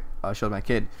I showed my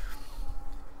kid.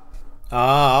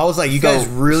 I was like, you guys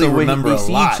really remember when they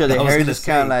see lot. each other, Harry's just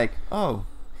kind of like, oh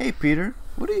hey Peter,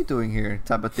 what are you doing here?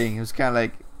 Type of thing. It was kind of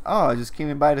like, oh, I just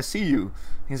came by to see you.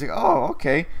 He's like, oh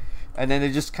okay, and then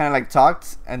they just kind of like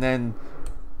talked, and then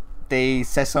they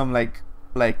said some like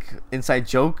inside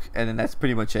joke, and then that's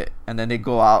pretty much it. And then they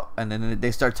go out, and then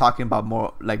they start talking about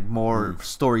more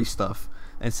story stuff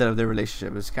instead of their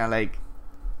relationship. It's kind of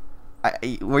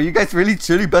like, were you guys really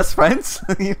truly best friends?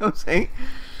 You know what I'm saying?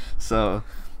 So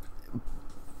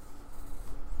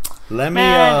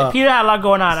Peter had a lot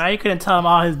going on. You couldn't tell him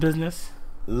all his business.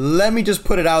 Let me just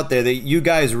put it out there that you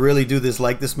guys really do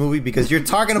like this movie, because you're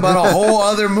talking about a whole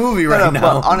other movie now.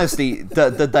 But honestly,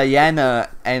 the Diana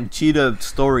and Cheetah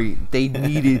story, they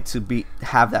needed to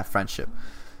have that friendship.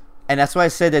 And that's why I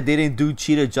said that they didn't do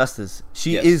Cheetah justice.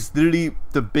 She is literally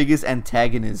the biggest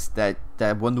antagonist that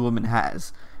Wonder Woman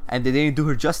has. And they didn't do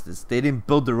her justice. They didn't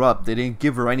build her up. They didn't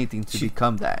give her anything to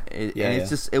become that. It's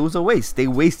just, it was a waste. They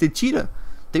wasted Cheetah.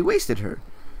 They wasted her.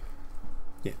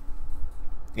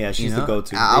 Yeah, she's the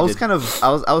go-to. I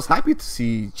was happy to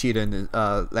see Cheetah in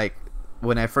the, like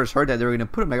when I first heard that they were gonna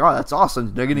put him, like, oh, that's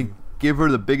awesome. They're gonna give her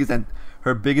her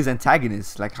biggest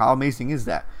antagonist. Like, how amazing is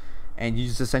that? And you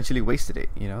just essentially wasted it,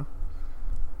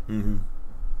 Mm-hmm.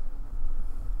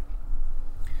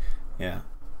 Yeah,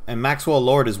 and Maxwell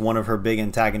Lord is one of her big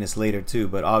antagonists later too.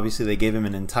 But obviously they gave him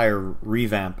an entire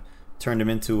revamp, turned him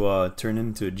into a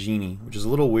genie, which is a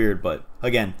little weird. But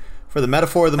again, for the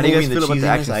metaphor of the movie and the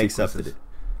cheesiness, I accepted it.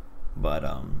 But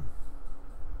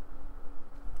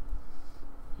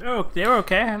they were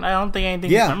okay. I don't think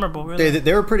anything was memorable. Really,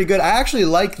 they were pretty good. I actually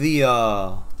like the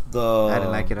I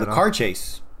didn't like it at all.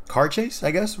 car chase,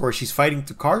 I guess, where she's fighting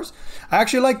through cars. I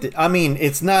actually liked it. I mean,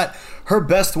 it's not her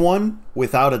best one,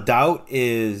 without a doubt,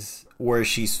 is where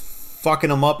she's fucking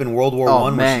them up in World War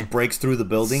One, where she breaks through the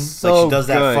building. So like she does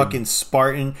that good. fucking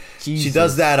Spartan. Jesus. She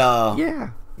does that.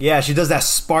 Yeah, she does that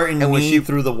Spartan knee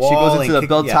through the wall. She goes into the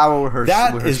bell tower with her.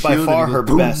 That with her is by far her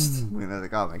boom. best. And I was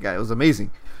like, oh my god, it was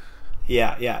amazing.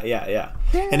 Yeah.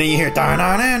 And then you hear.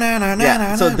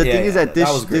 Yeah. So the thing is that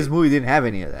this movie didn't have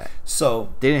any of that.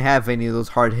 So they didn't have any of those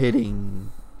hard hitting,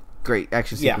 great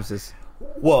action sequences.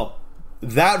 Well,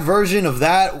 that version of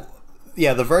that.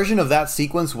 Yeah, the version of that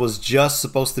sequence was just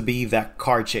supposed to be that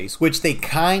car chase, which they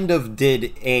kind of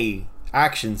did a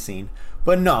action scene.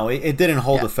 But no, it didn't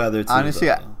hold a feather to honestly,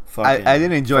 I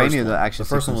didn't enjoy any of the action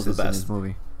sequences one was the best. in this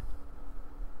movie.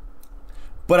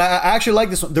 But I actually like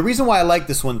this one. The reason why I like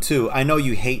this one too, I know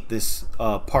you hate this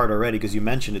part already because you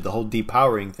mentioned it, the whole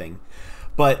depowering thing.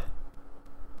 But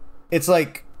it's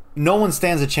like no one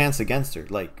stands a chance against her.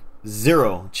 Like,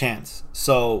 zero chance.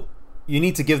 So you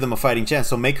need to give them a fighting chance.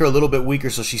 So make her a little bit weaker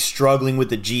so she's struggling with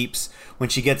the jeeps. When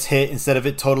she gets hit, instead of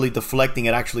it totally deflecting,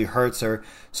 it actually hurts her.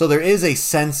 So there is a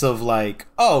sense of like,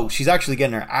 oh, she's actually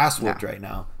getting her ass whooped right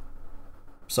now.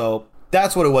 So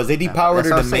that's what it was. They depowered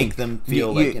her to make them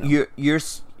feel like, you know.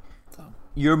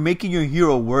 You're making your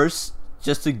hero worse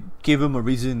just to give him a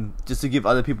reason, just to give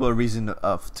other people a reason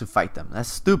to fight them. That's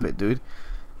stupid, dude.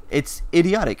 It's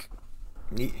idiotic.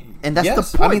 And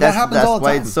that's the point. I mean, that happens all the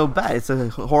time. That's why it's so bad. It's a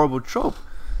horrible trope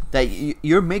that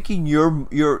you're making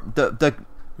the.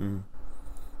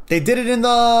 They did it in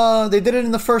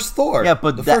the first Thor. Yeah,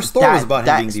 but the first Thor was about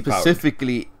him being depowered.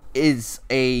 Specifically is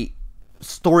a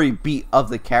story beat of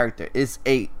the character. It's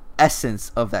a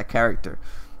essence of that character.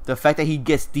 The fact that he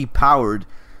gets depowered,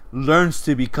 learns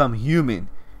to become human,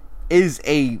 is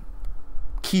a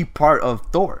key part of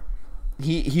Thor.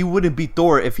 He wouldn't be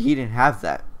Thor if he didn't have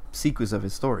that sequence of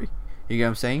his story. You get what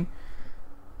I'm saying?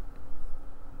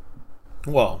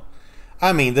 Well,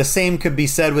 I mean, the same could be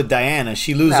said with Diana.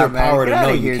 She loses her power to know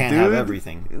you can't have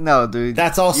everything. No, dude.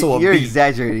 That's also you're beat.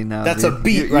 Exaggerating now. That's dude. A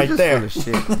beat you're right just there.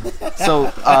 Full of shit.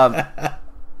 So,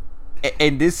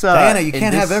 in this Diana, you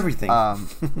can't have everything.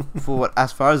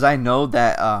 As far as I know,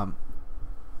 that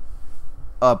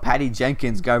Patty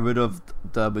Jenkins got rid of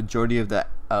the majority of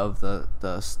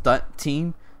the stunt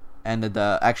team and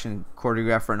the action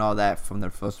choreographer and all that from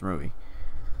their first movie.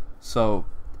 So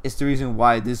it's the reason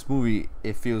why this movie,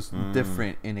 it feels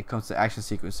different when it comes to action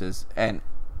sequences, and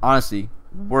honestly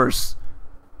worse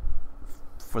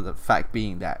for the fact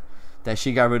being that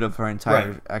she got rid of her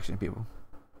entire action people.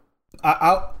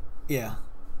 Yeah.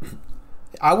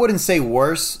 I wouldn't say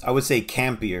worse. I would say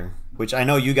campier, which I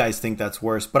know you guys think that's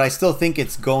worse, but I still think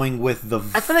it's going with the...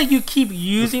 I feel like you keep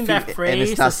using that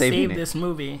phrase to save this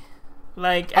movie.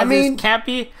 Like, I mean,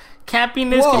 campiness can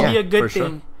be a good thing.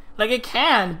 Sure. Like, it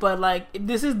can, but like,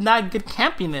 this is not good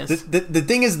campiness. The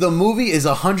thing is, the movie is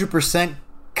 100%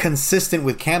 consistent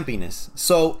with campiness.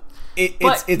 So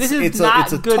it's not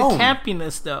good tone.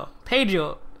 Campiness, though.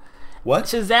 Pedro. What?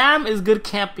 Shazam is good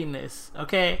campiness,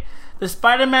 okay? The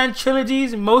Spider-Man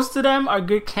trilogies, most of them are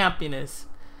good campiness.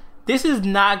 This is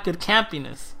not good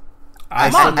campiness. I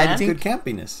think good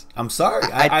campiness. I'm sorry.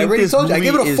 I already told you. I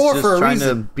give it a 4 for a reason. Trying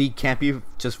to be campy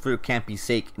just for campy's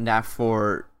sake, not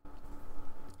for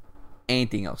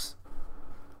anything else.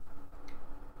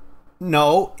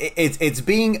 No, it's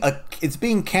being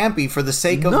campy for the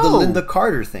sake of the Linda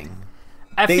Carter thing.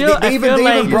 They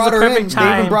even brought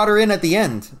her in at the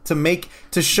end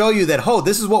to show you that, oh,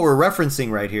 this is what we're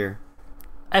referencing right here.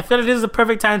 I feel like this is the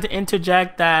perfect time to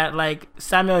interject that like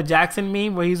Samuel Jackson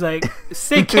meme where he's like,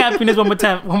 "Say campiness one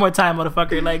more time,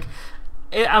 motherfucker!" Like,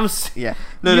 you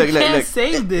can't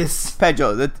save this,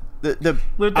 Pedro.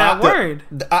 With that word.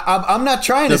 I'm not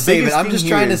trying to save it. I'm just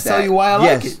trying to tell you why I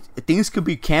like it. Things could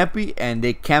be campy and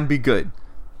they can be good.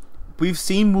 We've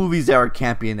seen movies that are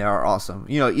campy and they are awesome.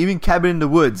 You know, even Cabin in the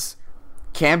Woods,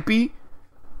 campy,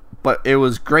 but it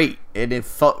was great and it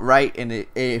felt right and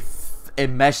it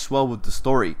meshed well with the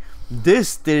story.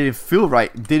 This didn't feel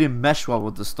right. Didn't mesh well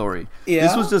with the story. Yeah.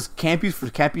 This was just campy for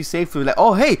campy's sake. For like,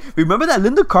 oh hey, remember that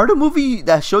Linda Carter movie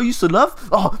that show you used to love?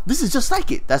 Oh, this is just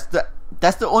like it. That's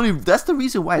the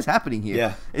reason why it's happening here.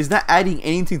 Yeah. It's not adding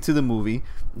anything to the movie.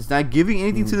 It's not giving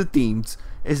anything to the themes.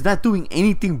 It's not doing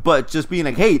anything but just being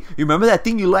like, hey, you remember that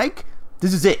thing you like?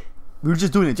 This is it. We were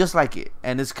just doing it just like it.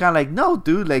 And it's kind of like, no,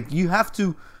 dude, like you have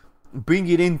to bring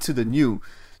it into the new.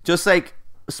 Just like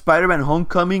Spider-Man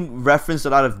Homecoming referenced a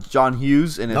lot of John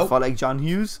Hughes and it felt like John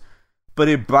Hughes, but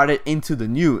it brought it into the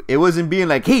new. It wasn't being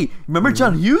like, hey, remember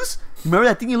John Hughes? Remember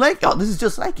that thing you like? Oh, this is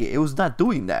just like it. It was not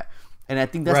doing that. And I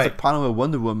think that's the problem with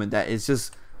Wonder Woman, that it's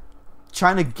just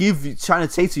trying to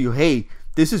say to you, hey,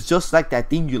 this is just like that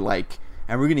thing you like,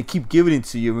 and we're gonna keep giving it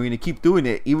to you. We're gonna keep doing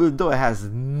it, even though it has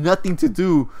nothing to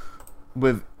do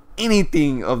with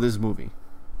anything of this movie.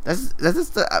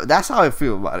 That's how I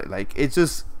feel about it. Like, it's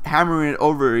just hammering it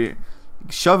over,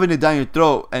 shoving it down your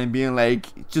throat, and being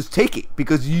like, just take it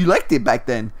because you liked it back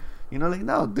then. You know, like,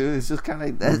 no, dude, it's just kind of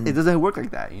like that. It doesn't work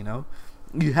like that. You know,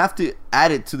 you have to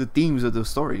add it to the themes of the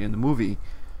story in the movie,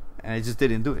 and it just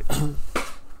didn't do it.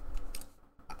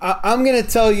 I'm gonna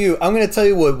tell you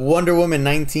what Wonder Woman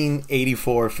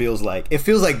 1984 feels like. It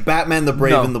feels like Batman the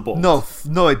Brave and the Bold.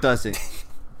 No, it doesn't.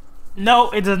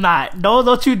 No, it does not. No,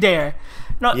 don't you dare.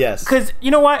 No, yes. Because you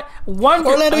know what?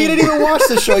 Orlando, you didn't even watch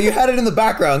the show. You had it in the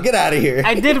background. Get out of here.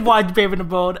 I did watch Brave and the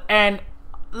Bold, and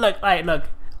look. I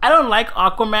don't like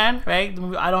Aquaman, right?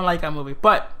 I don't like that movie,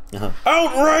 but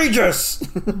outrageous.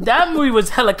 That movie was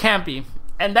hella campy,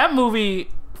 and that movie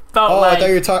felt Oh, like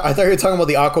I thought you were talking about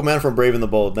the Aquaman from Brave and the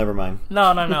Bold. Never mind.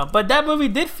 no. But that movie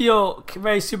did feel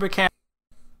very super camp.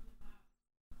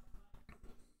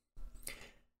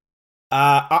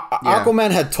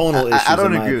 Aquaman had tonal issues. I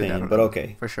don't in my agree opinion, with that, but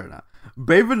okay. for sure not.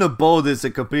 Brave and the Bold is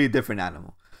a completely different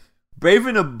animal. Brave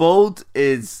and the Bold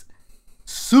is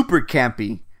super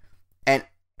campy, and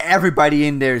everybody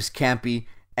in there is campy,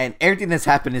 and everything that's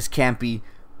happened is campy.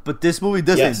 But this movie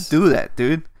doesn't do that,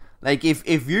 dude. Like if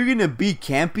you're gonna be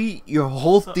campy, your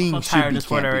whole thing should be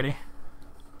campy. Already.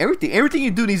 Everything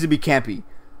you do needs to be campy.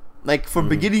 Like from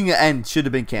beginning to end should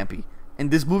have been campy. And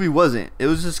this movie wasn't. It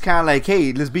was just kind of like,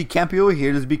 hey, let's be campy over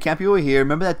here. Let's be campy over here.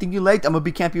 Remember that thing you liked? I'm gonna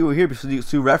be campy over here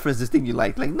because you reference this thing you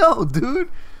liked. Like, no, dude.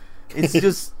 It's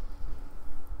just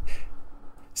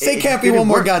say campy one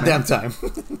more goddamn time.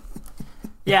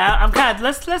 Yeah, I'm kind of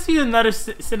let's use another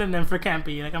synonym for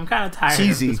campy. Like I'm kind of tired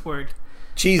of this word.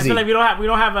 Cheesy. I feel like we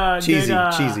don't have a cheesy.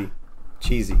 good,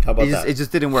 Cheesy. How about that? It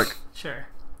just didn't work. Sure.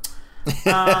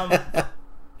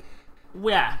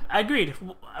 Yeah, I agreed.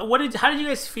 How did you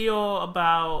guys feel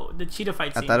about the cheetah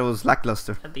fight scene? I thought it was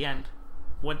lackluster at the end.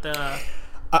 What the?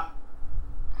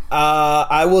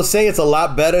 I will say it's a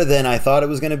lot better than I thought it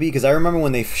was going to be, because I remember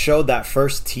when they showed that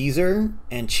first teaser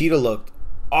and Cheetah looked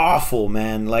awful,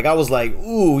 man. Like I was like,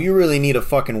 ooh, you really need to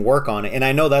fucking work on it. And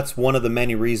I know that's one of the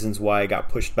many reasons why it got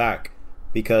pushed back,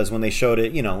 because when they showed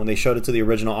it, when they showed it to the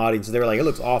original audience, they were like, it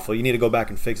looks awful. You need to go back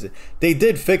and fix it. They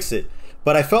did fix it,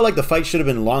 but I felt like the fight should have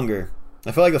been longer.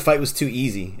 I felt like the fight was too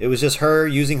easy. It was just her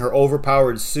using her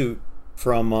overpowered suit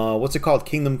from what's it called,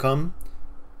 Kingdom Come,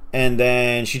 and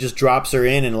then she just drops her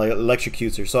in and like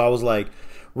electrocutes her. So I was like,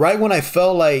 right when I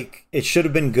felt like it should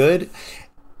have been good,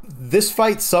 this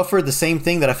fight suffered the same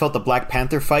thing that I felt the Black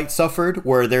Panther fight suffered,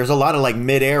 where there's a lot of like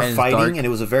mid-air fighting, dark. And it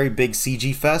was a very big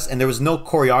CG fest, and there was no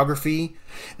choreography.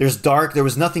 There's dark. There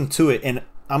was nothing to it, and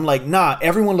I'm like, nah,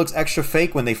 everyone looks extra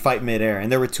fake when they fight midair.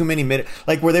 And there were too many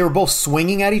like where they were both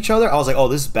swinging at each other. I was like, oh,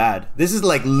 this is bad. This is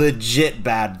like legit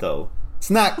bad, though. It's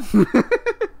not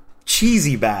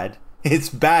cheesy bad. It's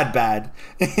bad.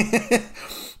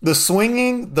 The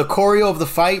swinging, the choreo of the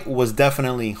fight was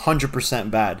definitely 100%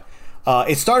 bad.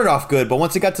 It started off good, but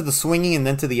once it got to the swinging and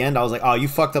then to the end, I was like, oh, you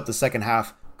fucked up the second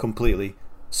half completely.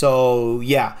 So,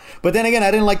 yeah. But then again,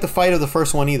 I didn't like the fight of the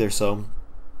first one either, so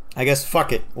I guess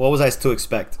fuck it. What was I to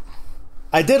expect?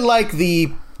 I did like the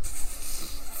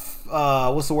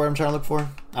what's the word I'm trying to look for?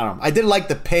 I don't know. I did like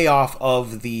the payoff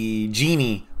of the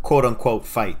genie quote unquote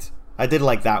fight. I did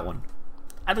like that one.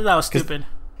 I thought that was stupid.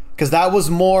 Because that was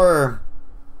more,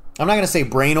 I'm not gonna say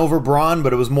brain over brawn,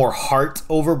 but it was more heart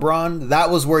over brawn. That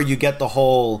was where you get the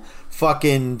whole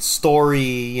fucking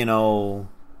story,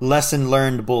 lesson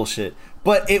learned bullshit.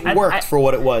 But it worked for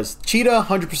what it was. Cheetah,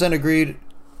 100% agreed.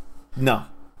 No.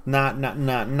 Not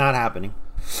happening.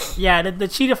 Yeah, the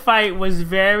cheetah fight was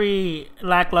very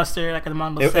lackluster, like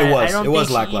Armando said. It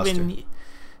was lackluster.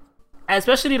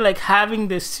 Especially like having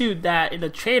this suit that in the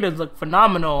trailers looked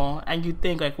phenomenal, and you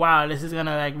think like, wow, this is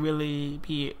gonna like really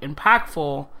be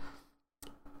impactful.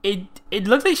 It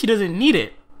looks like she doesn't need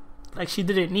it. Like she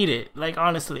didn't need it. Like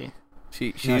honestly,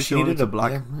 she needed to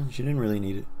block. Yeah, she didn't really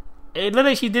need it. It looked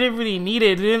like she didn't really need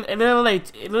it.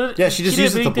 She just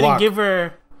used it to block. Didn't give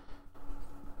her.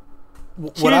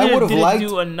 What I would have liked,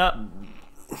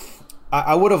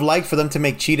 I would have liked for them to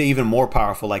make Cheetah even more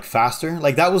powerful, like faster.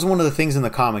 Like that was one of the things in the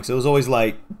comics. It was always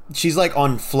like she's like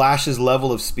on Flash's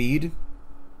level of speed.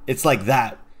 It's like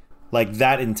that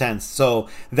intense. So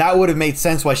that would have made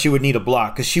sense why she would need a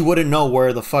block, because she wouldn't know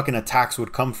where the fucking attacks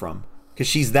would come from, because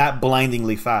she's that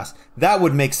blindingly fast. That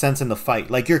would make sense in the fight.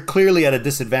 Like you're clearly at a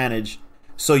disadvantage,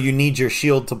 so you need your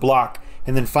shield to block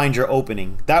and then find your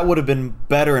opening. That would have been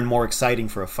better and more exciting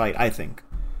for a fight, I think.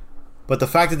 But the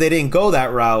fact that they didn't go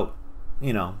that route,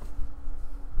 yeah.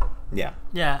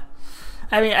 Yeah.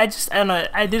 I mean, I don't know.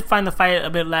 I did find the fight a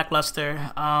bit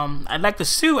lackluster. I like the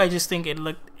suit. I just think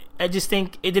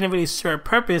it didn't really serve a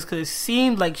purpose, because it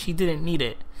seemed like she didn't need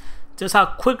it. Just how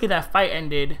quickly that fight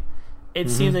ended, it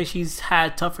seems like she's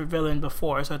had tougher villains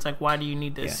before. So it's like, why do you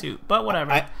need this suit? But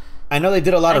whatever. I know they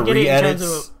did a lot of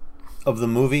re-edits of the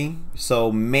movie,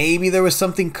 so maybe there was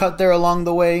something cut there along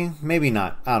the way. Maybe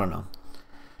not. I don't know.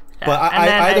 Yeah, but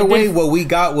either way, what we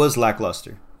got was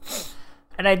lackluster.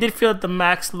 And I did feel that the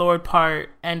Max Lord part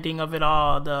ending of it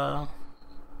all,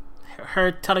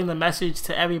 her telling the message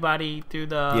to everybody through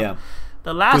the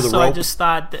lasso, I just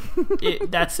thought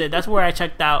that's it. That's where I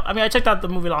checked out. I mean, I checked out the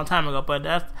movie a long time ago, but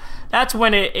that's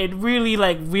when it really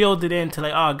like reeled it into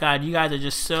like, oh god, you guys are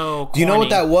just so corny. Do you know what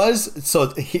that was?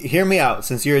 So hear me out,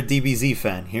 since you're a DBZ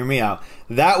fan. Hear me out.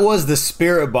 That was the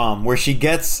spirit bomb where she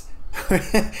gets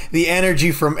the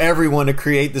energy from everyone to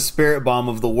create the spirit bomb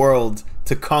of the world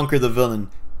to conquer the villain.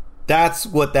 That's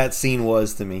what that scene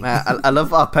was to me. Man, I love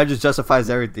how Pedro justifies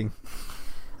everything.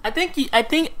 I think he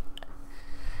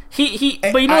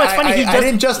but you know what's funny? I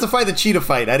didn't justify the cheetah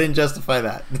fight. I didn't justify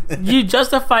that. You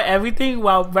justify everything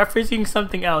while referencing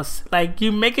something else. Like,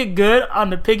 you make it good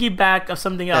on the piggyback of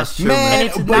something else. That's true, Man, and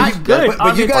it's but not you- good but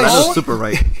on you its guys- That's own. super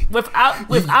right.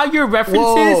 Without your references,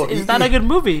 Whoa, it's not a good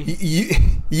movie.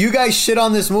 You guys shit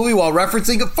on this movie while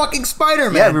referencing a fucking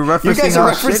Spider-Man. Yeah, we're referencing You guys are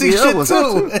how referencing shitty it was.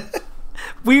 shit too.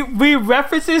 We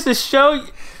references to show,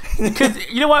 because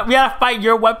you know what, we gotta fight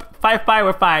your fight fire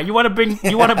with fire. You want to bring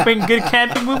good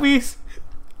campy movies?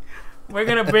 We're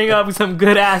gonna bring up some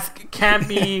good ass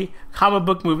campy comic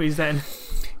book movies then.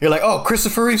 You're like, oh,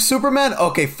 Christopher Reeve Superman?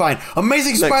 Okay, fine.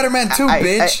 Amazing Look, Spider-Man 2,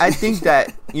 bitch. I think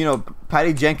that,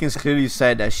 Patty Jenkins clearly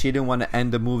said that she didn't want to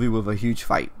end the movie with a huge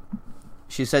fight.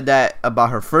 She said that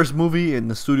about her first movie, and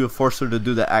the studio forced her to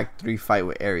do the Act 3 fight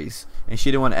with Ares. And she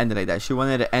didn't want to end it like that. She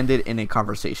wanted to end it in a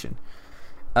conversation.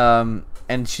 And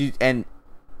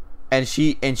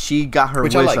she got her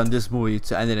Which I wish liked. on this movie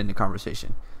to end it in a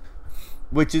conversation.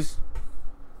 Which is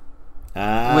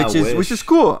Wish. which is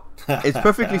cool. It's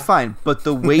perfectly fine, but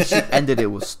the way she ended it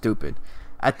was stupid.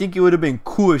 I think it would have been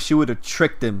cool if she would have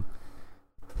tricked him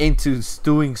into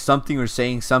doing something or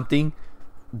saying something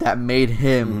that made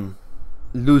him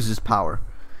lose his power.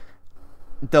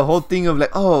 The whole thing of like,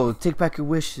 oh, take back your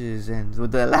wishes, and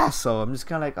with the lasso, I'm just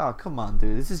kind of like, oh, come on,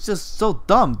 dude, this is just so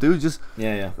dumb, dude. Just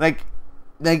Yeah. like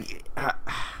I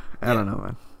don't know,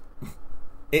 man.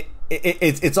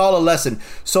 It's all a lesson.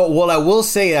 So what I will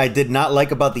say I did not like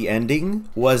about the ending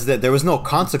was that there was no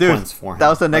consequence Dude, for him. that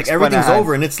was the next like, point I everything's had.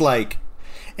 over, and it's like,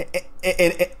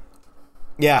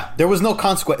 yeah, there was no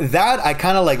consequence. That I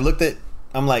kind of like looked at.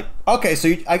 I'm like, okay,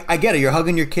 so I get it. You're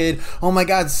hugging your kid. Oh my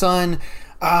God, son,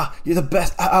 you're the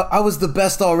best. I was the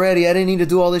best already. I didn't need to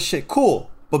do all this shit. Cool,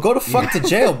 but go to fuck to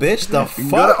jail, bitch. The fuck?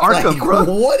 Go to Arkham, like, bro.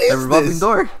 What is the revolving this?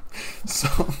 door? So,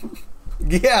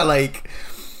 yeah, like,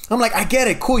 I'm like, I get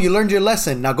it. Cool, you learned your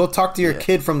lesson. Now go talk to your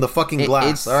kid from the fucking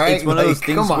glass. All right, It's one of those Like,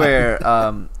 things come on.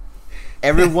 where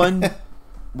everyone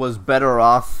was better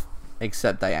off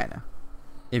except Diana.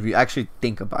 If you actually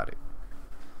think about it,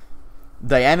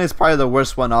 Diana is probably the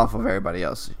worst one off of everybody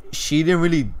else. She didn't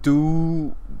really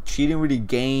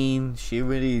gain. She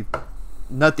really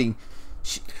nothing.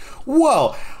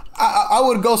 Well, I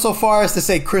would go so far as to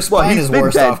say Chris Well, Pine he's is been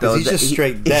worse dead, off because though. he's just He-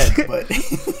 straight dead. But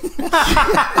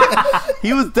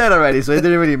He was dead already, so it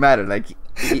didn't really matter. Like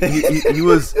he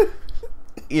was,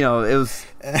 it was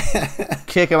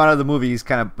kick him out of the movie. He's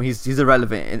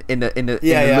irrelevant in the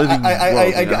yeah, living world.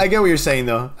 I get what you're saying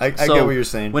though. I So, get what you're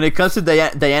saying. When it comes to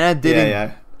Diana didn't.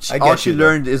 Yeah. I All get she you, though.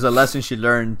 learned is a lesson she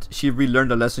learned. She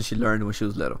relearned the lesson she learned when she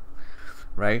was little,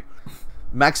 right?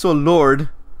 Maxwell Lord,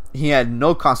 he had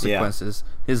no consequences.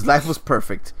 His life was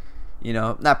perfect,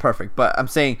 not perfect, but I'm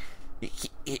saying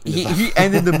he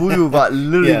ended the movie without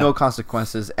literally Yeah. no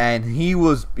consequences, and he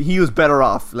was better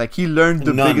off. Like, he learned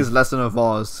the None. biggest lesson of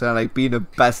all, is kind of like being the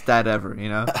best dad ever,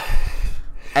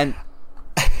 and.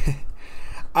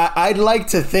 I'd like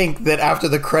to think that after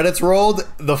the credits rolled,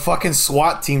 the fucking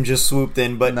SWAT team just swooped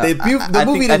in, but No, the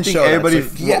movie didn't show everybody,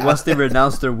 that. So, yeah. once they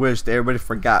renounced their wish, everybody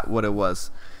forgot what it was.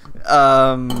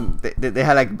 They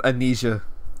had like amnesia,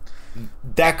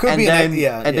 That could and be then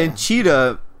then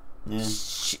Cheetah.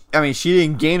 She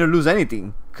didn't gain or lose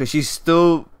anything because she's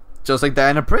still just like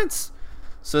Diana Prince.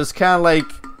 So it's kind of like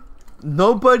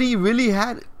nobody really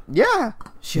had. Yeah,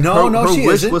 her she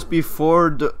wish isn't. was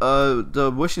before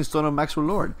the wishing stone of Maxwell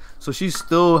Lord, so she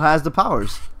still has the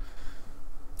powers.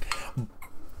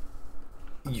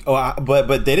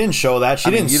 But they didn't show that.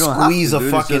 She didn't You don't have squeeze to, a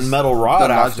dude. It's fucking just metal the rod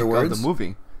logic afterwards. of the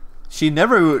movie. She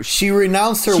never. She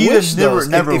renounced her Cheetah wish, though.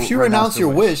 never If you renounce renounced your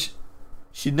her wish,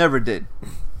 She never did.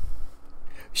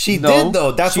 she No, did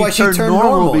though. That's why she turned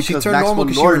normal. She turned normal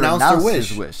because she Lord renounced her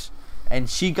his wish, and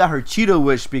she got her Cheetah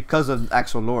wish because of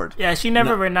Maxwell Lord. Yeah, she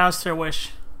never renounced her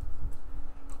wish.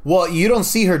 Well, you don't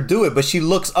see her do it, but she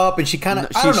looks up and she kind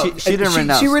of. No, I don't know. she didn't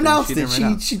renounce, She dude. renounced She it. didn't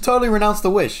renounce. She totally renounced the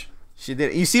wish. She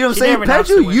did. You see what I'm She saying, didn't renounce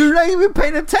Pedro? the wish. You're not even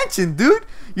paying attention, dude.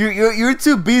 You're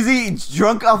too busy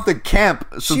drunk off the camp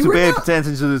She to pay renounced-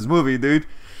 attention to this movie, dude.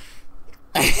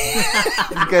 You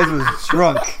guys was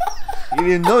drunk. You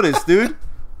didn't notice, dude.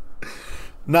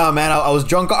 Nah, man, I was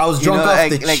drunk. I was drunk off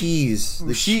like- the like, cheese.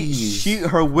 The cheese.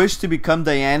 Her wish to become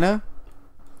Diana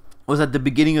was at the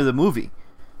beginning of the movie.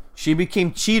 She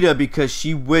became Cheetah because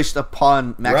she wished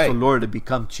upon Maxwell Right. Lord to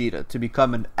become Cheetah, to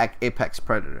become an apex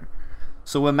predator.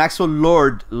 So when Maxwell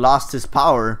Lord lost his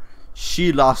power,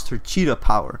 she lost her Cheetah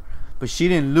power. but she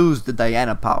didn't lose the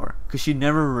Diana power because she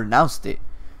never renounced it.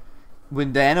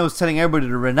 When Diana was telling everybody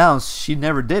to renounce, she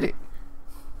never did it.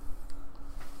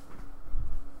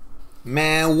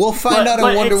 Man, we'll find out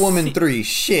in Wonder Woman 3.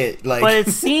 Shit, like. But it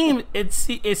seems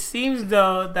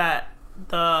though that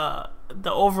the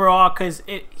overall, because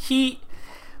he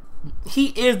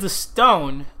is the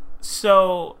stone,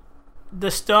 so the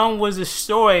stone was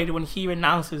destroyed when he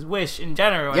renounced his wish in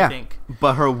general. Yeah, I think.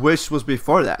 But her wish was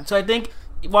before that. So I think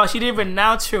while she didn't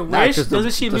renounce her wish,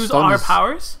 doesn't she lose all her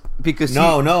powers? Because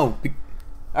no.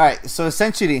 All right, so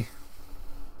essentially,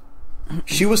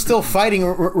 she was still fighting.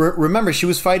 Remember, she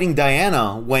was fighting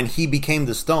Diana when he became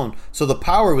the stone, so the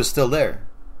power was still there.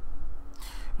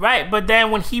 Right, but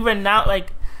then when he renounced,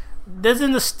 like,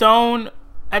 doesn't the stone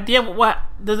at the end, what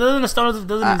doesn't the stone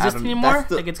doesn't exist anymore?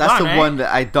 That's like it's that's gone, the right? one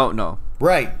that I don't know.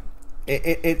 Right.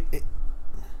 Because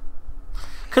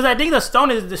I think the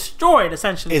stone is destroyed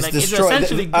essentially. It's like destroyed.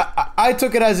 It's essentially. I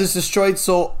took it as it's destroyed,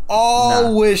 so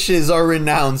all wishes are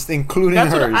renounced, including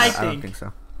That's hers. what I I don't think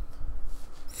so.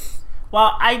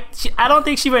 Well, I don't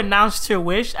think she renounced her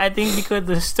wish. I think because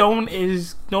the stone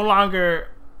is no longer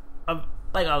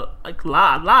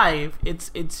alive.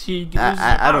 It's she loses her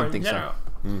I don't powers think in so. general.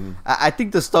 I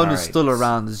think the stone is Alright. still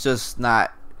around. It's just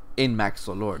not in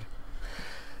Maxwell Lord.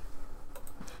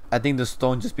 I think the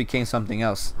stone just became something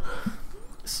else.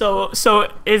 So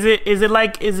is it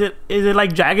like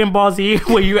Dragon Ball Z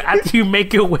where you after you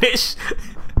make your wish,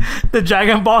 the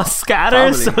Dragon Ball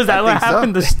scatters? Probably. So is that I what think so.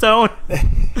 happened? The stone.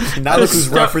 Now look who's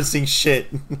stone- referencing shit.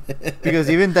 Because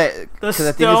even that, because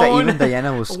the thing is that even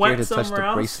Diana was went scared to touch the somewhere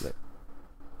else. bracelet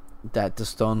that the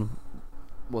stone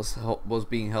was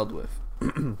being held with.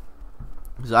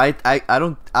 So I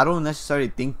don't necessarily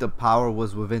think the power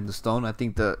was within the stone. I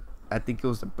think it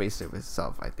was the bracelet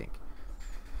itself. I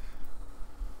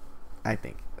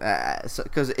think so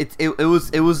because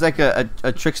it was like a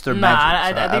trickster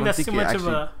magic. So I think don't that's too it much of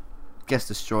actually a. gets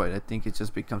destroyed. I think it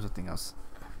just becomes something else.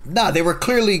 Nah, they were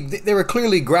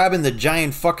clearly grabbing the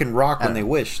giant fucking rock when they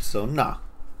wished. So nah.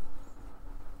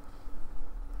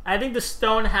 I think the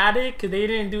stone had it because they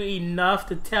didn't do enough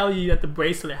to tell you that the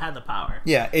bracelet had the power.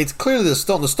 Yeah, it's clearly the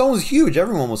stone. The stone was huge.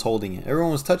 Everyone was holding it.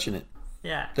 Everyone was touching it.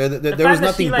 Yeah. There The was fact that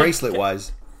nothing she, like, bracelet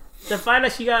wise. The fact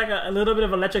that she got like a little bit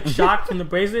of electric shock from the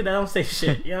bracelet, that don't say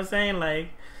shit. You know what I'm saying? Like,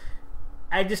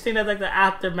 I just think that's like the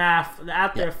aftermath, the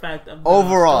after effect of the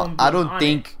Overall, stone I being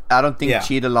don't on think Yeah.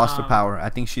 Cheetah lost her power. I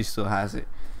think she still has it.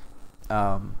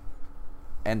 And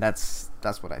that's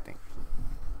what I think.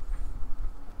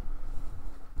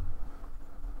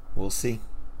 We'll see.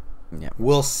 Yeah.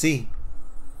 We'll see.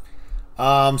 So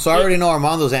I already know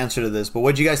Armando's answer to this, but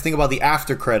what do you guys think about the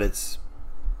after credits?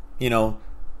 You know,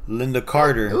 Linda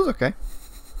Carter. It was okay.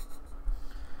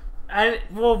 I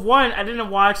didn't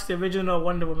watch the original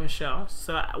Wonder Woman show,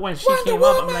 so when she Wonder came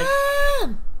up, I'm like,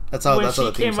 Woman! That's how. when That's how she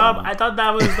the theme came song up, went. I thought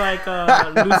that was like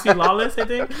Lucy Lawless, I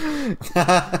think.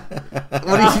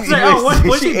 What I was like, oh,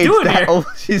 what's she doing that here? old?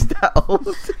 She's that old.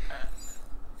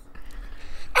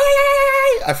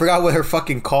 I forgot what her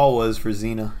fucking call was for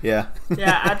Xena. Yeah.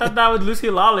 Yeah, I thought that was Lucy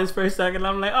Lawless for a second.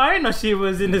 I'm like, oh, I didn't know she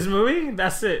was in this movie.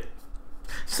 That's it.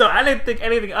 So I didn't think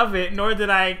anything of it, nor did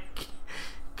I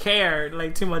care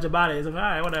like too much about it. So all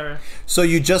right, whatever. So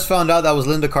you just found out that was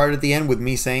Linda Carter at the end with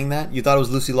me saying that? You thought it was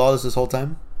Lucy Lawless this whole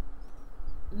time?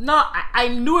 No, I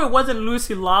knew it wasn't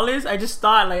Lucy Lawless. I just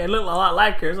thought like it looked a lot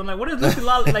like her. So I'm like, what is Lucy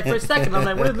Lawless? Like for a second, I'm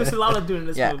like, what is Lucy Lawless doing in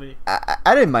this Yeah, movie?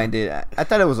 I didn't mind it. I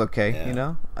thought it was okay. Yeah. You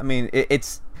know, I mean,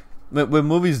 it's when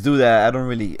movies do that, I don't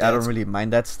really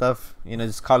mind that stuff. You know,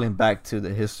 just calling back to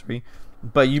the history.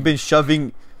 But you've been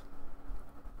shoving.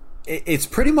 It's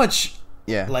pretty much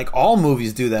Yeah. like all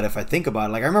movies do that if I think about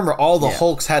it. Like I remember all the Yeah.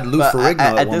 Hulks had Lou But Ferrigno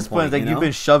at at this one point, like you you've know?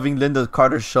 been shoving Linda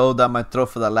Carter's show down my throat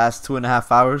for the last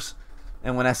 2.5 hours,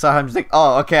 and when I saw her, I'm just like,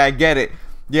 oh, okay, I get it.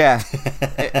 Yeah,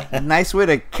 nice way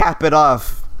to cap it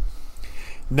off.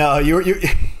 No, you're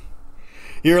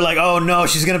like, oh no,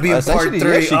 she's gonna be in part Essentially,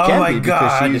 3. yeah, she Oh can my be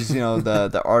god. because she's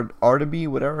the Artaby,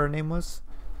 whatever her name was.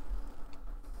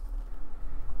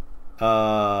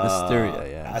 Asteria,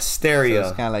 yeah. Asteria. So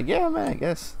it's kind of like, yeah, man. I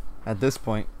guess at this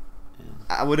point,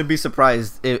 I wouldn't be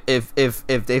surprised if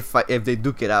they fight, if they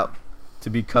duke it out to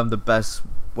become the best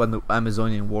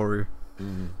Amazonian warrior,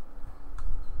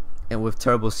 and with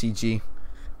terrible CG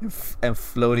and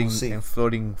floating We'll see. and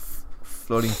floating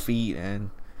feet and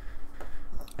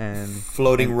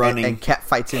Floating, running. and cat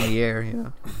fights in the air. You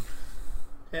know,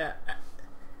 Yeah.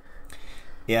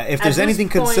 Yeah, if At there's this anything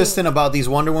point- consistent about these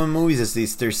Wonder Woman movies,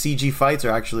 it's their CG fights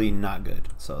are actually not good.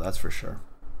 So that's for sure.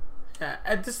 Yeah,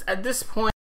 at this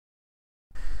point,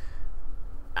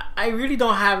 I really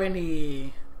don't have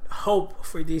any hope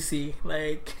for DC.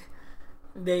 Like,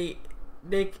 They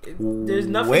there's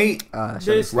nothing. Wait,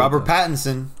 there's, Robert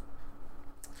Pattinson.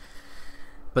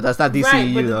 But that's not DCU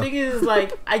right, but though. the thing is,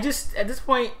 like, I just at this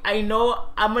point, I know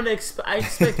I'm gonna. I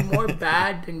expect more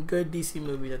bad than good DC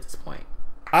movies at this point.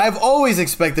 I've always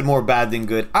expected more bad than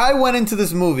good. I went into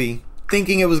this movie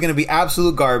thinking it was going to be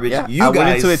absolute garbage. Yeah, you I guys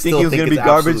went into it still thinking it was think going to be it's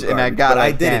garbage, absolute and I garbage, got but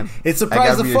like, I didn't. damn, It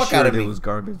surprised the fuck out of me. It was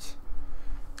garbage.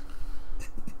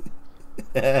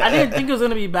 I didn't think it was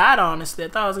gonna be bad. Honestly, I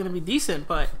thought it was gonna be decent,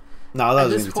 but No, that at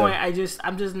was this gonna be point,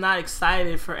 I'm just not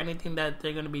excited for anything that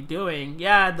they're gonna be doing.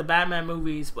 Yeah, the Batman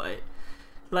movies, but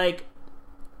like,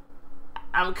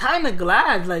 I'm kind of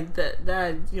glad like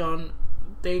that you know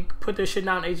they put their shit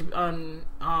down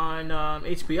on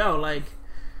HBO. Like,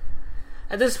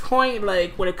 at this point,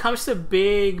 like when it comes to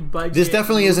big budget, This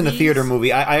definitely isn't a movies, theater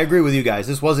movie. I agree with you guys.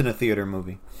 This wasn't a theater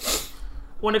movie.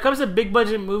 When it comes to big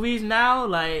budget movies now,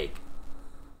 like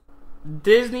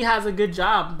Disney has a good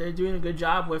job. They're doing a good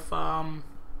job with Marvel.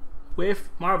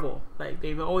 Like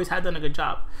they've always had done a good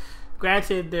job.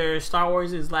 Granted, their Star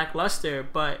Wars is lackluster,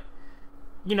 but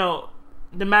you know,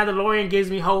 The Mandalorian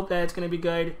gives me hope that it's gonna be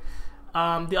good.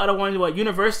 The other ones,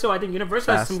 Universal? I think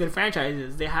Universal has some good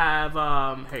franchises. They have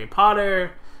Harry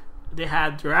Potter. They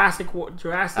have Jurassic.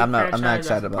 I'm not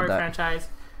excited about that franchise.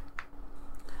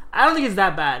 I don't think it's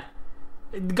that bad.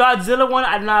 Godzilla one,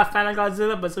 I'm not a fan of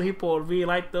Godzilla, but some people really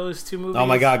like those two movies. Oh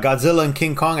my god, Godzilla and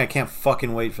King Kong! I can't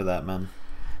fucking wait for that, man.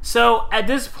 So at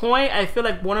this point, I feel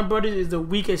like Warner Brothers is the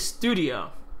weakest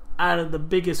studio out of the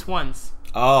biggest ones.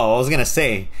 Oh, I was gonna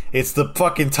say it's the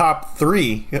fucking top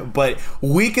 3, but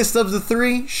weakest of the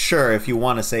 3, sure, if you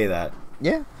want to say that.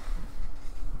 Yeah.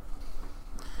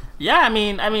 Yeah, I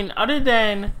mean, other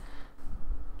than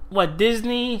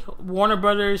Disney, Warner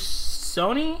Brothers,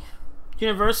 Sony,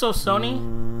 Universal,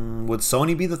 Sony. Would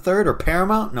Sony be the third or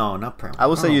Paramount? No, not Paramount. I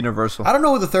would say don't know. Universal. I don't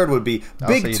know what the third would be.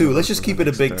 Big 2. Let's just keep it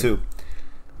a big 2.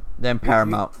 Then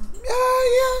Paramount.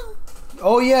 Yeah.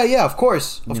 Oh yeah. Of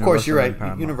course, you're right.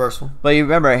 Paramount. Universal. But you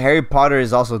remember, Harry Potter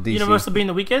is also DC. Universal being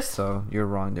the weakest. So you're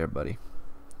wrong there, buddy.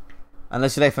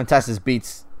 Unless you like Fantastic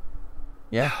Beasts.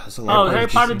 Yeah. Harry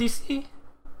Potter DC.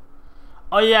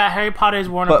 Oh yeah, Harry Potter is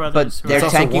Warner Brothers. But they're It's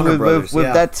also tanking Warner Brothers, with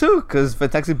yeah. that too, because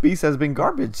Fantastic Beasts has been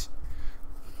garbage.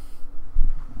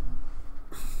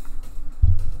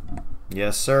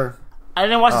 Yes, sir. I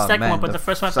didn't watch the Oh, second man, one, but the the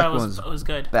first one I second thought one's was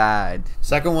good. Bad.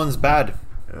 Second one's bad.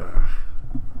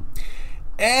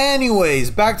 Anyways,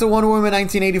 back to Wonder Woman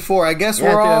 1984. I guess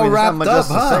we're all wrapped up,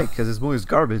 huh? Because this movie's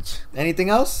garbage. Anything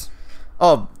else?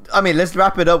 Oh, I mean, let's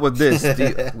wrap it up with this,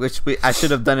 I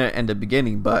should have done it in the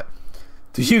beginning. But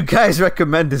do you guys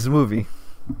recommend this movie?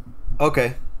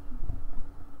 Okay.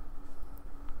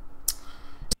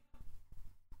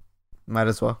 Might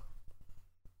as well.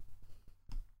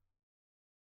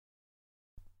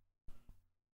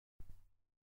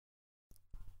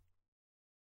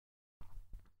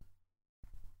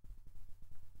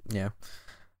 Yeah,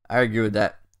 I agree with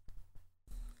that.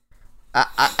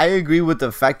 I agree with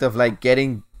the fact of like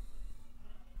getting.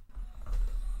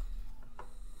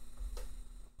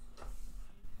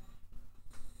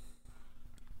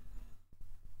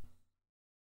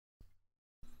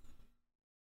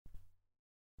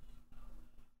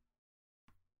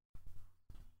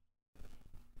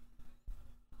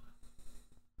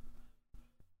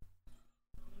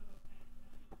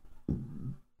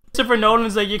 Christopher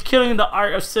Nolan's like, you're killing the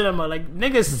art of cinema. Like,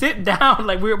 niggas, sit down.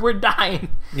 Like, we're dying.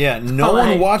 Yeah, no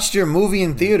one watched your movie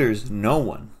in theaters. No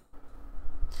one.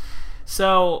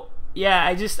 So yeah,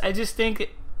 I just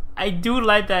think I do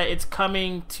like that it's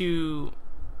coming to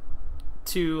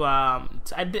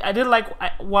I did like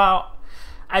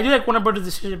I do like Warner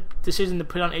Brothers' decision to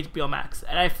put it on HBO Max,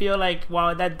 and I feel like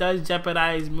while that does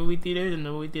jeopardize movie theaters and the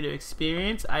movie theater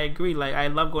experience, I agree. Like, I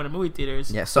love going to movie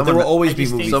theaters. Yeah, But there will always be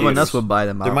just movie think someone theaters. else would buy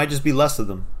them out. There might just be less of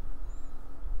them.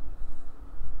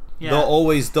 Yeah. They'll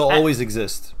always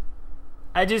exist.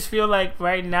 I just feel like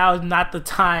right now is not the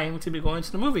time to be going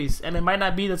to the movies, and it might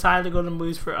not be the time to go to the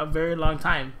movies for a very long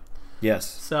time. Yes.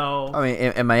 So I mean,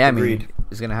 in Miami, Agreed.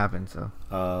 it's gonna happen. So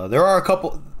There are a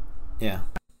couple. Yeah.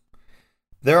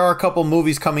 There are a couple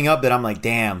movies coming up that I'm like,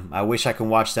 damn, I wish I could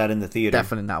watch that in the theater.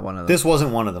 definitely not one of them. This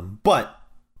wasn't one of them, but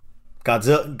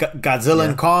Godzilla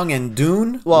and Kong and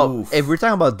Dune. Well, oof. if we're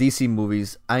talking about DC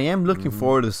movies, I am looking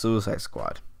forward to Suicide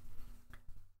Squad.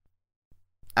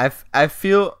 I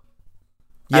feel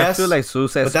yes, I feel like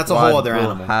Suicide but that's a Squad whole other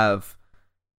animal.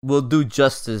 will do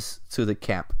justice to the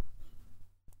camp,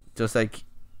 just like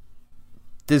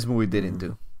this movie didn't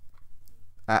do.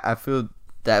 I feel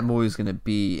that movie is gonna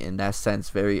be, in that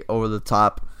sense, very over the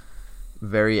top,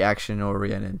 very action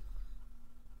oriented.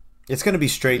 It's gonna be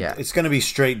straight. Yeah. It's gonna be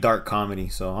straight dark comedy.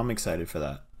 So I'm excited for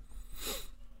that.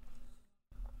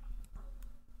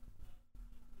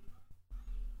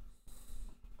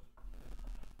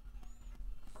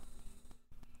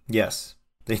 Yes,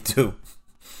 they do.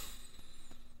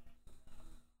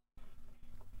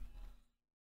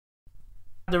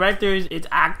 Directors, it's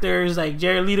actors like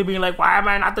Jared Leto being like, "Why am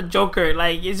I not the Joker?"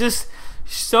 Like, it's just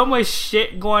so much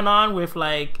shit going on with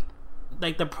like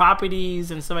the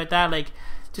properties and stuff like that. Like,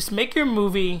 just make your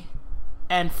movie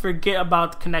and forget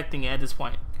about connecting it at this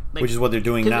point. Like, Which is what they're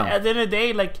doing now. at the end of the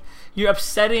day, like, you're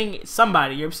upsetting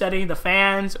somebody. You're upsetting the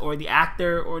fans or the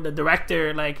actor or the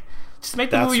director. Like, just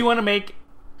make the movie you want to make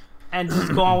and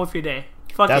just go on with your day.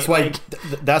 Fuck That's it. why.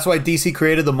 Like, That's why DC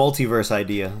created the multiverse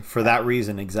idea for that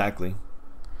reason exactly.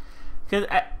 because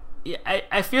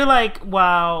I feel like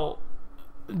while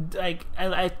like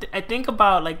I think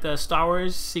about like the Star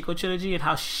Wars sequel trilogy and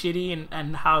how shitty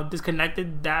and how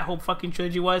disconnected that whole fucking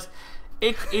trilogy was.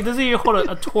 It doesn't even hold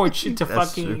a torch to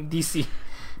fucking true. DC.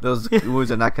 Those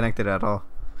movies are not connected at all.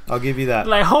 I'll give you that.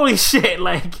 Like, holy shit!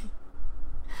 Like,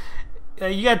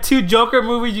 you got 2 Joker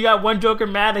movies. You got one Joker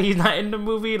mad that he's not in the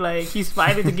movie. Like, he's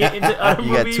fighting to get into other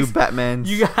You movies. got 2 Batmans.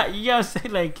 You got say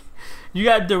like, you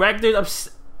got directors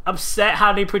upset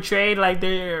how they portrayed like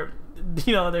their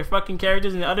fucking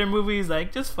characters in the other movies.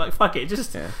 Like, just fuck it.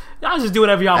 Just y'all just do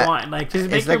whatever y'all want. Like, just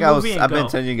make It's your like movie and I've go. been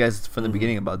telling you guys from the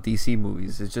beginning about DC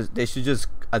movies. It's just they should just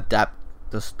adapt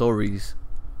the stories,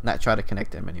 not try to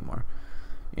connect them anymore.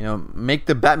 You know, make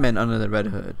the Batman under the Red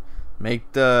Hood.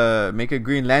 Make a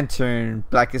Green Lantern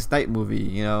Blackest Night movie.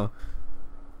 You know,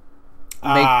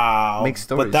 make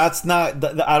stories. But that's not.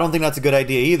 I don't think that's a good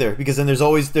idea either, because then there's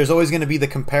always going to be the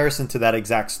comparison to that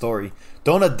exact story.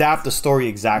 Don't adapt the story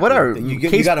exactly. Whatever. You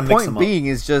Case got to mix point them up. being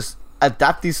is just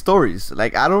adapt these stories.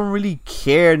 Like, I don't really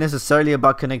care necessarily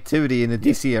about connectivity in the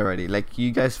DC already. Like,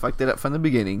 you guys fucked it up from the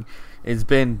beginning. It's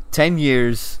been 10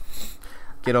 years.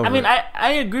 Get over it.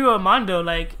 I agree with Mondo.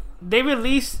 Like, they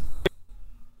released.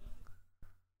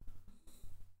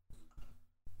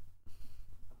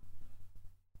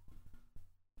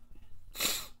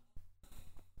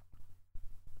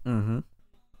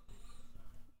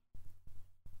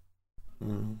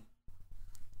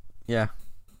 Yeah.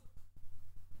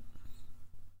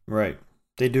 Right.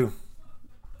 They do.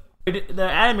 The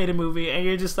animated movie, and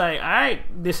you're just like, all right,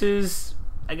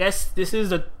 I guess this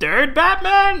is the 3rd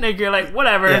Batman. Like, you're like,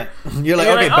 whatever. Yeah. You're like,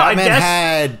 okay, Batman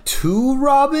had 2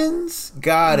 Robins.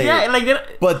 Got it. Yeah,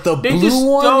 like but the they just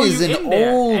blue throw one is you an in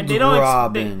there, old and they don't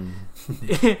Robin.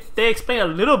 they explain a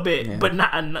little bit, but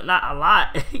not a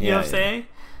lot. You know what I'm saying?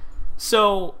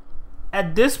 So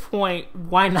at this point,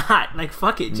 why not? Like,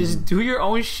 fuck it, just do your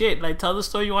own shit. Like, tell the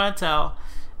story you want to tell,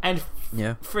 and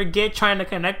forget trying to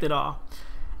connect it all.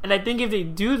 And I think if they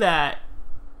do that,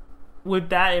 with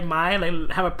that in mind,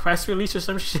 like, have a press release or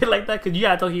some shit like that, because you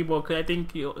gotta tell people, because I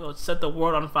think you'll set the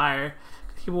world on fire.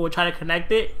 People will try to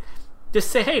connect it.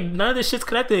 Just say, hey, none of this shit's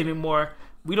connected anymore.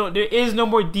 There is no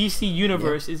more DC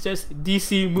universe. It's just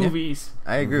DC movies.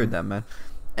 I agree with that, man.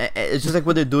 It's just like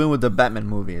what they're doing with the Batman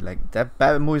movie. Like, that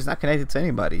Batman movie is not connected to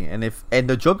anybody, and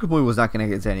the Joker movie was not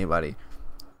connected to anybody,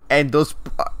 and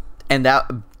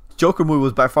that Joker movie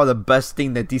was by far the best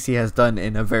thing that DC has done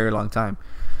in a very long time.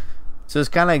 So it's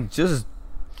kind of like, just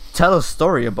tell a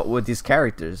story with these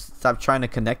characters. Stop trying to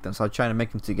connect them. Stop trying to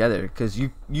make them together, because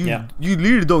you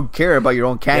literally don't care about your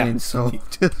own canon. So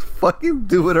just fucking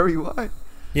do whatever you want.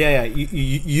 Yeah. You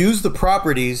use the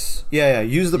properties.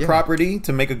 Use the property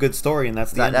to make a good story, and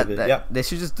that's the end of it. They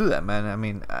should just do that, man. I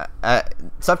mean,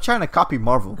 stop trying to copy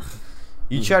Marvel.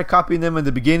 You tried copying them in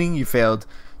the beginning, you failed.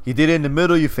 You did it in the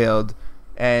middle, you failed,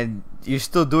 and you're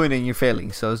still doing it and you're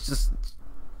failing. So it's just,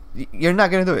 you're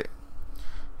not gonna do it.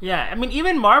 Yeah, I mean,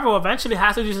 even Marvel eventually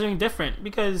has to do something different,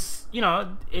 because, you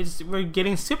know, we're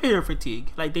getting superhero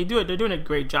fatigue. Like, they're doing a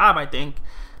great job, I think,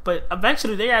 but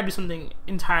eventually they gotta do something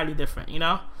entirely different, you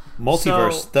know?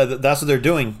 Multiverse. That's what they're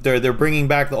doing. They're bringing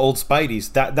back the old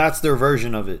Spideys. That's their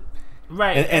version of it.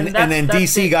 Right. And then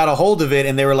DC got a hold of it,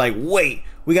 and they were like, wait,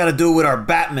 we got to do it with our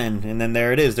Batman. And then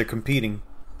there it is. They're competing.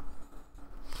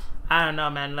 I don't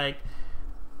know, man. Like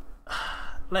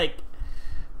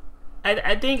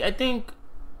I think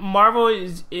Marvel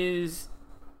is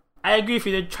I agree with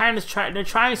you. They're trying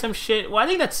some shit. Well, I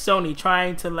think that's Sony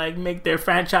trying to, like, make their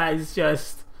franchise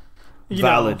just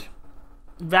valid,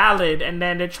 and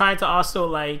then they're trying to also,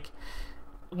 like,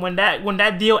 when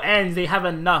that deal ends, they have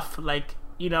enough, like,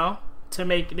 you know, to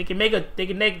make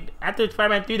after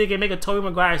Spider-Man 3, they can make a Tobey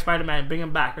Maguire Spider-Man, bring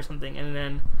him back or something, and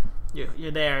then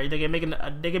you're there. They can make an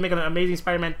Amazing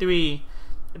Spider-Man 3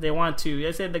 if they want to.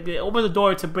 They said, like, they open the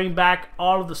door to bring back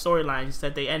all of the storylines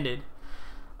that they ended.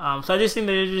 So I just think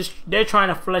they're trying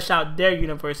to flesh out their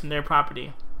universe and their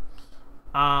property.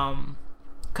 Because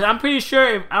I'm pretty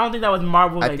sure I don't think that was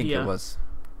Marvel's idea. I think it was.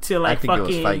 To like I think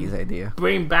fucking it was Feige's idea.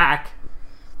 Bring back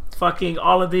fucking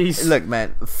all of these. Look,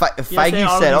 man,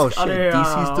 Feige said, "Oh shit,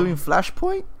 DC's doing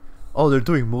Flashpoint. Oh, they're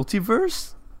doing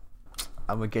multiverse.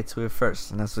 I'm gonna get to it first,"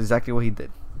 and that's exactly what he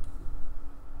did.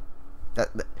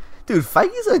 Dude,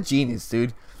 Feige's a genius,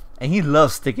 dude, and he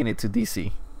loves sticking it to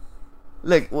DC.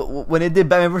 Look, when they did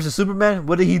Batman vs Superman,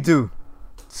 what did he do?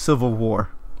 Civil War,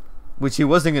 which he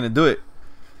wasn't gonna do it,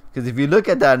 because if you look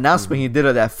at that announcement he did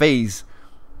of that phase,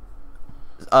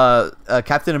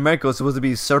 Captain America was supposed to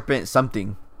be Serpent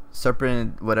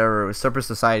whatever, Serpent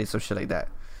Society, some shit like that.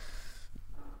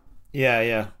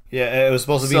 Yeah. It was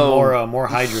supposed to be more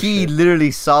Hydra. He shit.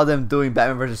 literally saw them doing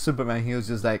Batman vs Superman. He was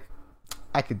just like,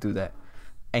 I could do that,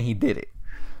 and he did it.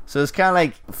 So it's kind of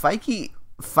like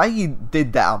Feige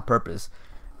did that on purpose,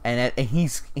 and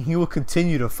he will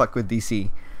continue to fuck with DC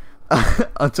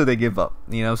until they give up.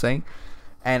 You know what I'm saying?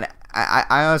 And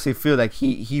I honestly feel like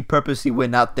he purposely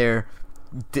went out there,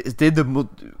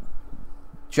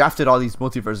 drafted all these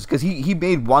multiverses, because he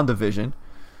made WandaVision,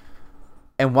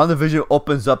 and WandaVision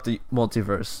opens up the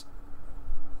multiverse.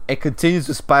 It continues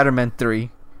with Spider-Man 3,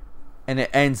 and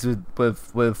it ends with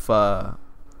Doctor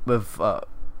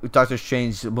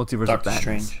Strange, Multiverse of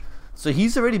Madness. So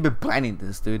he's already been planning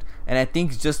this, dude. And I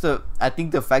think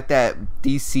the fact that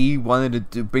DC wanted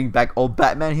to bring back old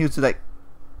Batman, he was just like,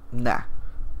 nah,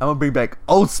 I'm gonna bring back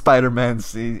old Spider-Man.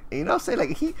 See, you know what I'm saying?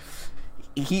 Like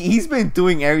he's been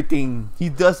doing everything. He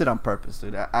does it on purpose,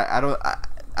 dude. I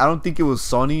don't think it was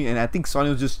Sony, and I think Sony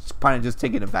was just probably just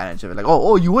taking advantage of it. Like,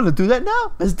 oh, you want to do that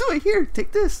now? Let's do it. Here,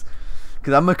 take this,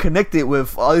 because I'm gonna connect it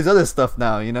with all these other stuff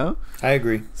now. You know? I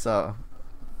agree. So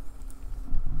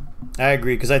I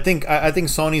agree, because I think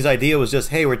Sony's idea was just,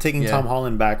 hey, we're taking Tom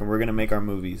Holland back and we're gonna make our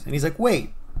movies, and he's like,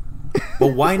 wait,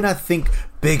 but why not think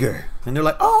bigger? And they're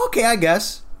like, oh, okay, I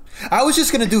guess. I was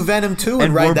just gonna do Venom 2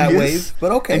 and ride that wave,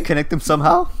 but okay, and connect them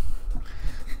somehow.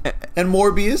 And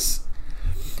Morbius.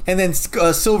 And then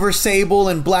Silver Sable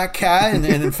and Black Cat, and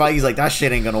then Feige's like, that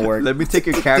shit ain't gonna work. Let me take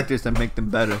your characters and make them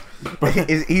better.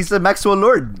 He's the Maxwell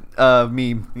Lord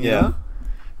meme, you know?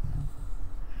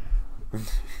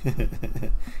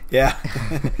 Yeah.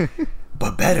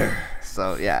 But better.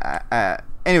 So yeah.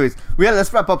 Anyways,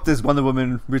 let's wrap up this Wonder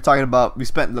Woman. We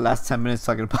spent the last 10 minutes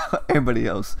talking about everybody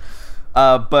else.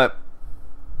 But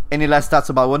any last thoughts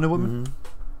about Wonder Woman? Mm-hmm.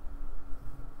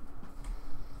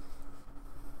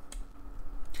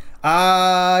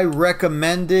 I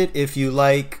recommend it if you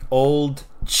like old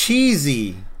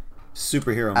cheesy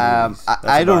superhero movies.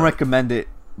 I don't recommend it,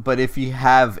 but if you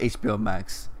have HBO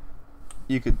Max,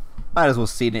 you might as well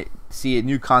see it.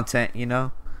 New content, you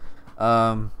know.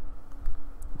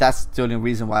 That's the only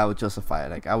reason why I would justify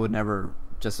it. Like, I would never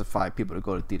justify people to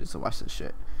go to theaters to watch this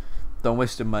shit. Don't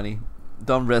waste your money.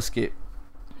 Don't risk it.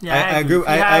 Yeah, I agree.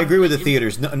 I agree with the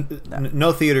theaters.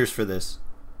 No theaters for this,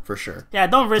 for sure. Yeah,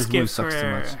 don't risk it.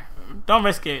 Don't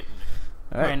risk it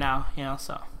right now. You know.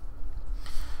 So,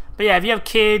 but yeah, if you have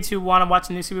kids who want to watch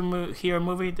a new superhero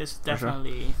movie, this is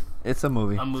definitely it's a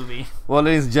movie. A movie. Well,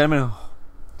 ladies and gentlemen,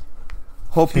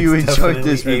 hope you enjoyed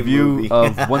this review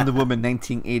of Wonder Woman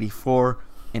 1984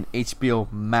 in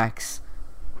HBO Max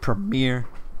premiere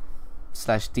 /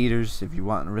 theaters. If you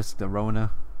want to risk the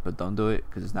Rona, but don't do it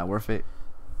because it's not worth it.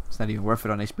 It's not even worth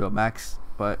it on HBO Max.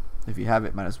 But if you have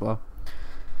it, might as well.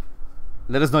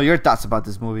 Let us know your thoughts about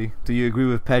this movie. Do you agree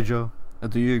with Pedro? Or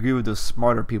do you agree with the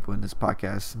smarter people in this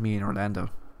podcast, me and Orlando?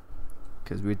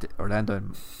 Because Orlando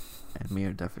and me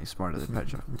are definitely smarter than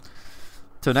Pedro.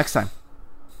 Till next time.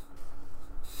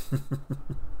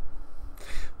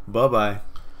 Bye-bye.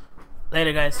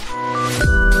 Later, guys.